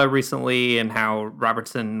Guatemala recently, and how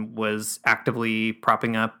Robertson was actively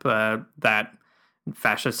propping up that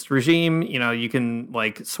fascist regime. You know, you can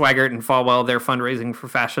like Swaggart and Falwell, they're fundraising for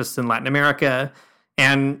fascists in Latin America.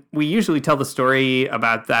 And we usually tell the story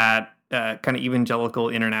about that kind of evangelical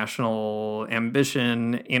international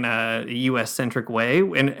ambition in a US-centric way.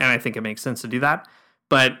 And I think it makes sense to do that.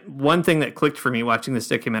 But one thing that clicked for me watching this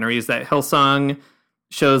documentary is that Hillsong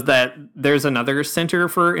shows that there's another center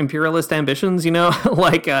for imperialist ambitions, you know,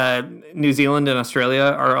 like New Zealand and Australia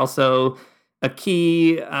are also a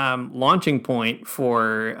key launching point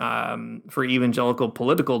for evangelical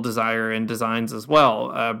political desire and designs as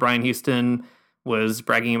well. Brian Houston was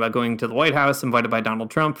bragging about going to the White House, invited by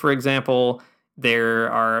Donald Trump, for example.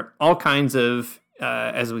 There are all kinds of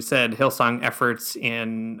as we said, Hillsong efforts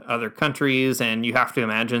in other countries, and you have to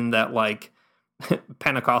imagine that like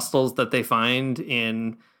Pentecostals that they find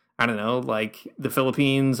in, I don't know, like the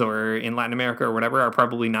Philippines or in Latin America or whatever are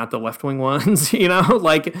probably not the left-wing ones, you know,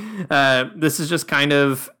 like this is just kind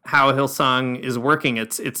of how Hillsong is working.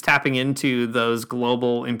 It's tapping into those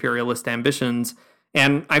global imperialist ambitions.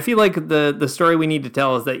 And I feel like the story we need to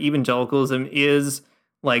tell is that evangelicalism is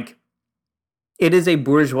like, it is a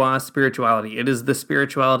bourgeois spirituality. It is the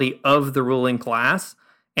spirituality of the ruling class,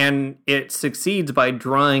 and it succeeds by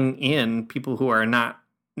drawing in people who are not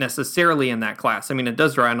necessarily in that class. I mean, it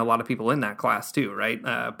does draw in a lot of people in that class too, right?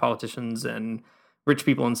 Politicians and rich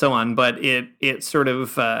people and so on, but it sort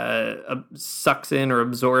of sucks in or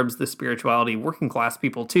absorbs the spirituality of working class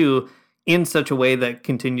people too, in such a way that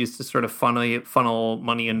continues to sort of funnel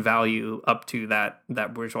money and value up to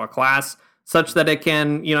that bourgeois class, such that it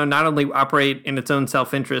can, not only operate in its own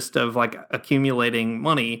self-interest of like accumulating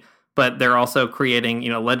money, but they're also creating,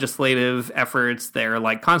 legislative efforts. They're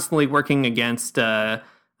like constantly working against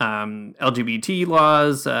LGBT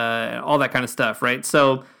laws, all that kind of stuff, right?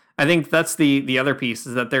 So I think that's the other piece,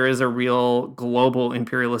 is that there is a real global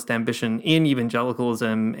imperialist ambition in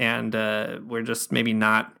evangelicalism, and we're just maybe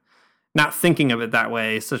not thinking of it that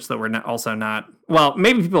way, such that we're not. Well,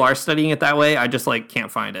 maybe people are studying it that way. I just like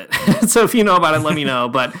can't find it. So if you know about it, let me know.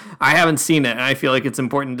 But I haven't seen it, and I feel like it's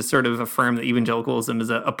important to sort of affirm that evangelicalism is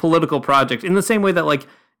a political project, in the same way that like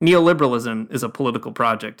neoliberalism is a political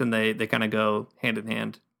project, and they kind of go hand in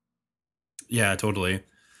hand. Yeah, totally.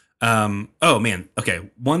 Oh man.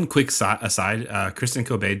 Okay. One quick aside. Kristen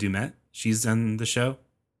Kobe-Dumet, she's in the show.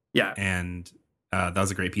 Yeah. And that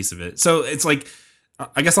was a great piece of it. So it's like,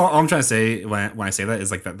 I guess all I'm trying to say when I say that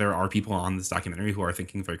is like that there are people on this documentary who are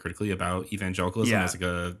thinking very critically about evangelicalism as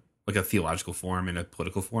like a theological form and a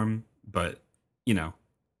political form, but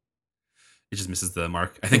it just misses the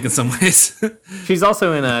mark, I think, in some ways. She's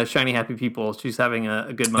also in Shiny Happy People. She's having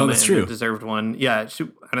a good moment. Oh, that's true. A deserved one. Yeah,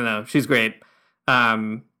 I don't know. She's great.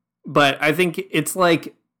 But I think it's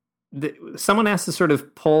like someone has to sort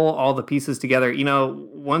of pull all the pieces together.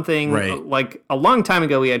 One thing, right. Like a long time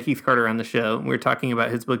ago, we had Heath Carter on the show. And we were talking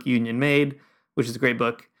about his book, Union Made, which is a great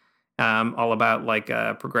book, all about like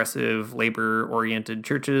progressive labor-oriented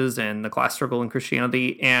churches and the class struggle in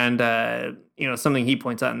Christianity. And, something he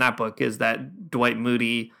points out in that book is that Dwight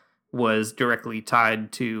Moody was directly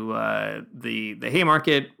tied to the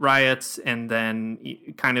Haymarket riots, and then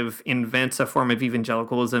kind of invents a form of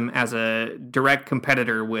evangelicalism as a direct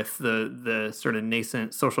competitor with the sort of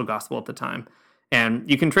nascent social gospel at the time. And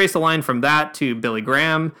you can trace a line from that to Billy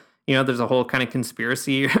Graham. There's a whole kind of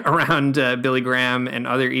conspiracy around Billy Graham and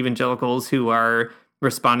other evangelicals who are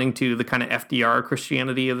responding to the kind of FDR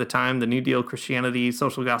Christianity of the time, the New Deal Christianity,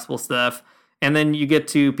 social gospel stuff. And then you get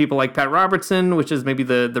to people like Pat Robertson, which is maybe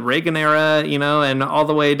the Reagan era, and all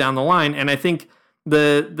the way down the line. And I think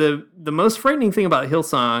the most frightening thing about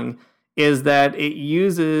Hillsong is that it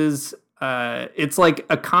uses, it's like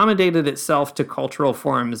accommodated itself to cultural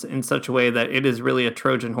forms in such a way that it is really a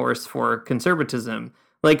Trojan horse for conservatism.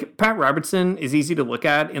 Like Pat Robertson is easy to look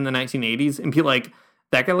at in the 1980s and be like,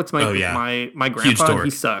 that guy looks my grandpa. He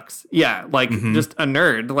sucks. Yeah, like just a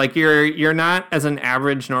nerd. Like you're not, as an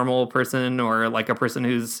average normal person or like a person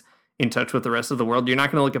who's in touch with the rest of the world, you're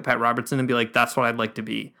not going to look at Pat Robertson and be like, that's what I'd like to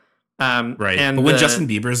be. Right. And but when Justin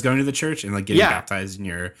Bieber is going to the church and like getting baptized in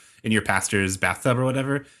your pastor's bathtub or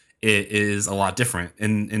whatever, it is a lot different.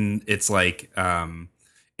 And it's like in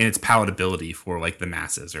its palatability for like the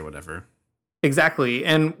masses or whatever. Exactly.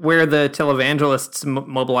 And where the televangelists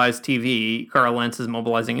mobilize TV, Carl Lentz is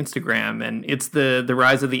mobilizing Instagram, and it's the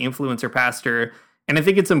rise of the influencer pastor. And I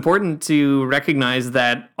think it's important to recognize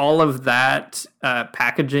that all of that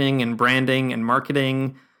packaging and branding and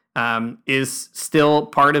marketing is still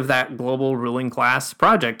part of that global ruling class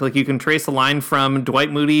project. Like you can trace a line from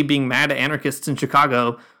Dwight Moody being mad at anarchists in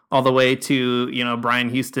Chicago all the way to, Brian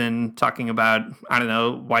Houston talking about, I don't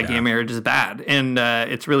know, why gay marriage is bad. And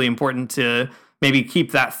it's really important to maybe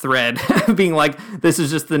keep that thread being like, this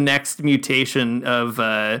is just the next mutation of,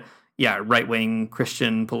 right-wing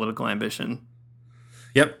Christian political ambition.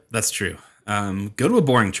 Yep, that's true. Go to a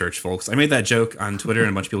boring church, folks. I made that joke on Twitter and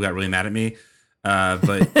a bunch of people got really mad at me.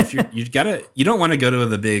 But if you don't want to go to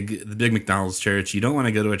the big McDonald's church. You don't want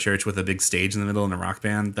to go to a church with a big stage in the middle and a rock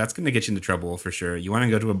band. That's going to get you into trouble for sure. You want to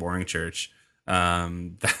go to a boring church.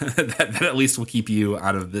 That at least will keep you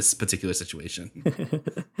out of this particular situation.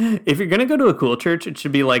 If you're going to go to a cool church, it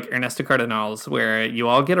should be like Ernesto Cardenal's, where you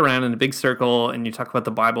all get around in a big circle and you talk about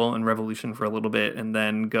the Bible and revolution for a little bit, and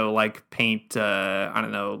then go like paint,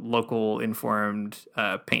 local informed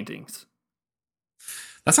paintings.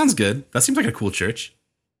 That sounds good. That seems like a cool church.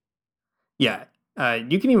 Yeah.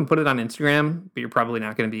 You can even put it on Instagram, but you're probably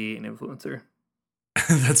not going to be an influencer.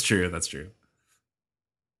 That's true.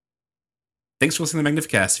 Thanks for listening to the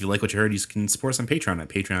Magnificast. If you like what you heard, you can support us on Patreon at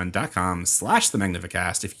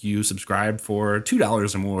patreon.com/themagnificast. If you subscribe for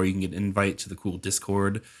 $2 or more, you can get an invite to the cool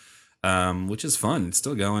Discord, which is fun. It's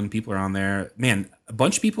still going. People are on there. Man, a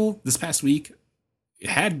bunch of people this past week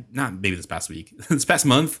this past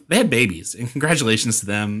month, they had babies, and congratulations to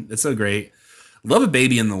them. It's so great. Love a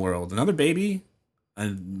baby in the world. Another baby,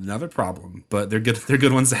 another problem, but they're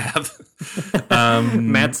good ones to have.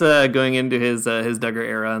 Matt's going into his Duggar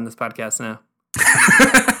era on this podcast now.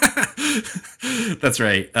 That's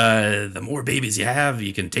right. The more babies you have,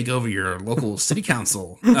 you can take over your local city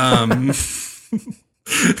council. 19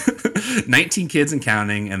 kids and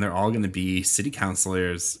counting, and they're all going to be city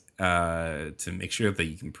councilors. to make sure that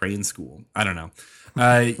you can pray in school. I don't know.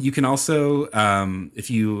 You can also, if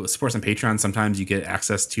you support us on Patreon, sometimes you get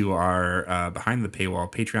access to our behind the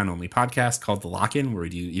paywall Patreon only podcast called The Lock-In, where we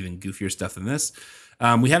do even goofier stuff than this.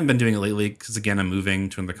 We haven't been doing it lately because, again, I'm moving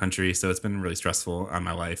to another country, so it's been really stressful on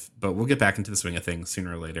my life. But we'll get back into the swing of things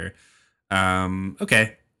sooner or later.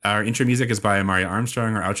 Okay. Our intro music is by Maria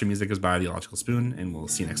Armstrong. Our outro music is by The Illogical Spoon, and we'll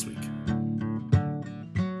see you next week.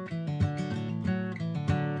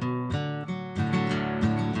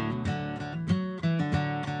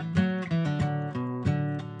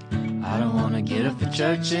 I don't wanna get up for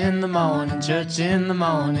church in the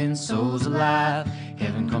morning, souls alive.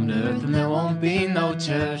 Heaven come to earth and there won't be no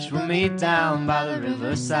church. We'll meet down by the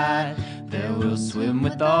riverside. There we'll swim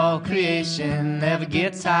with all creation. Never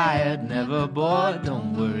get tired, never bored.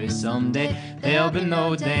 Don't worry, someday there'll be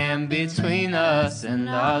no dam between us and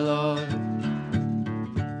our Lord.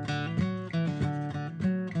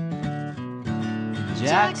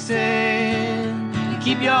 Jackson,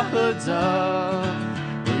 keep your hoods up.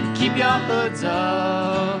 Keep your hoods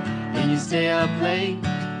up and you stay up late.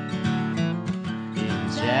 In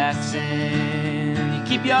Jackson, you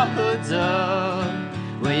keep your hoods up.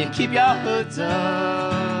 Well, you keep your hoods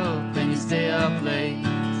up and you stay up late.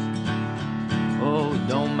 Oh,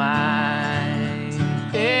 don't mind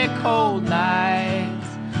a cold night,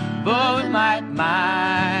 but we might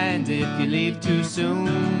mind if you leave too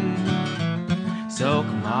soon. So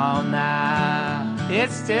come on now,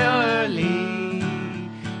 it's still early.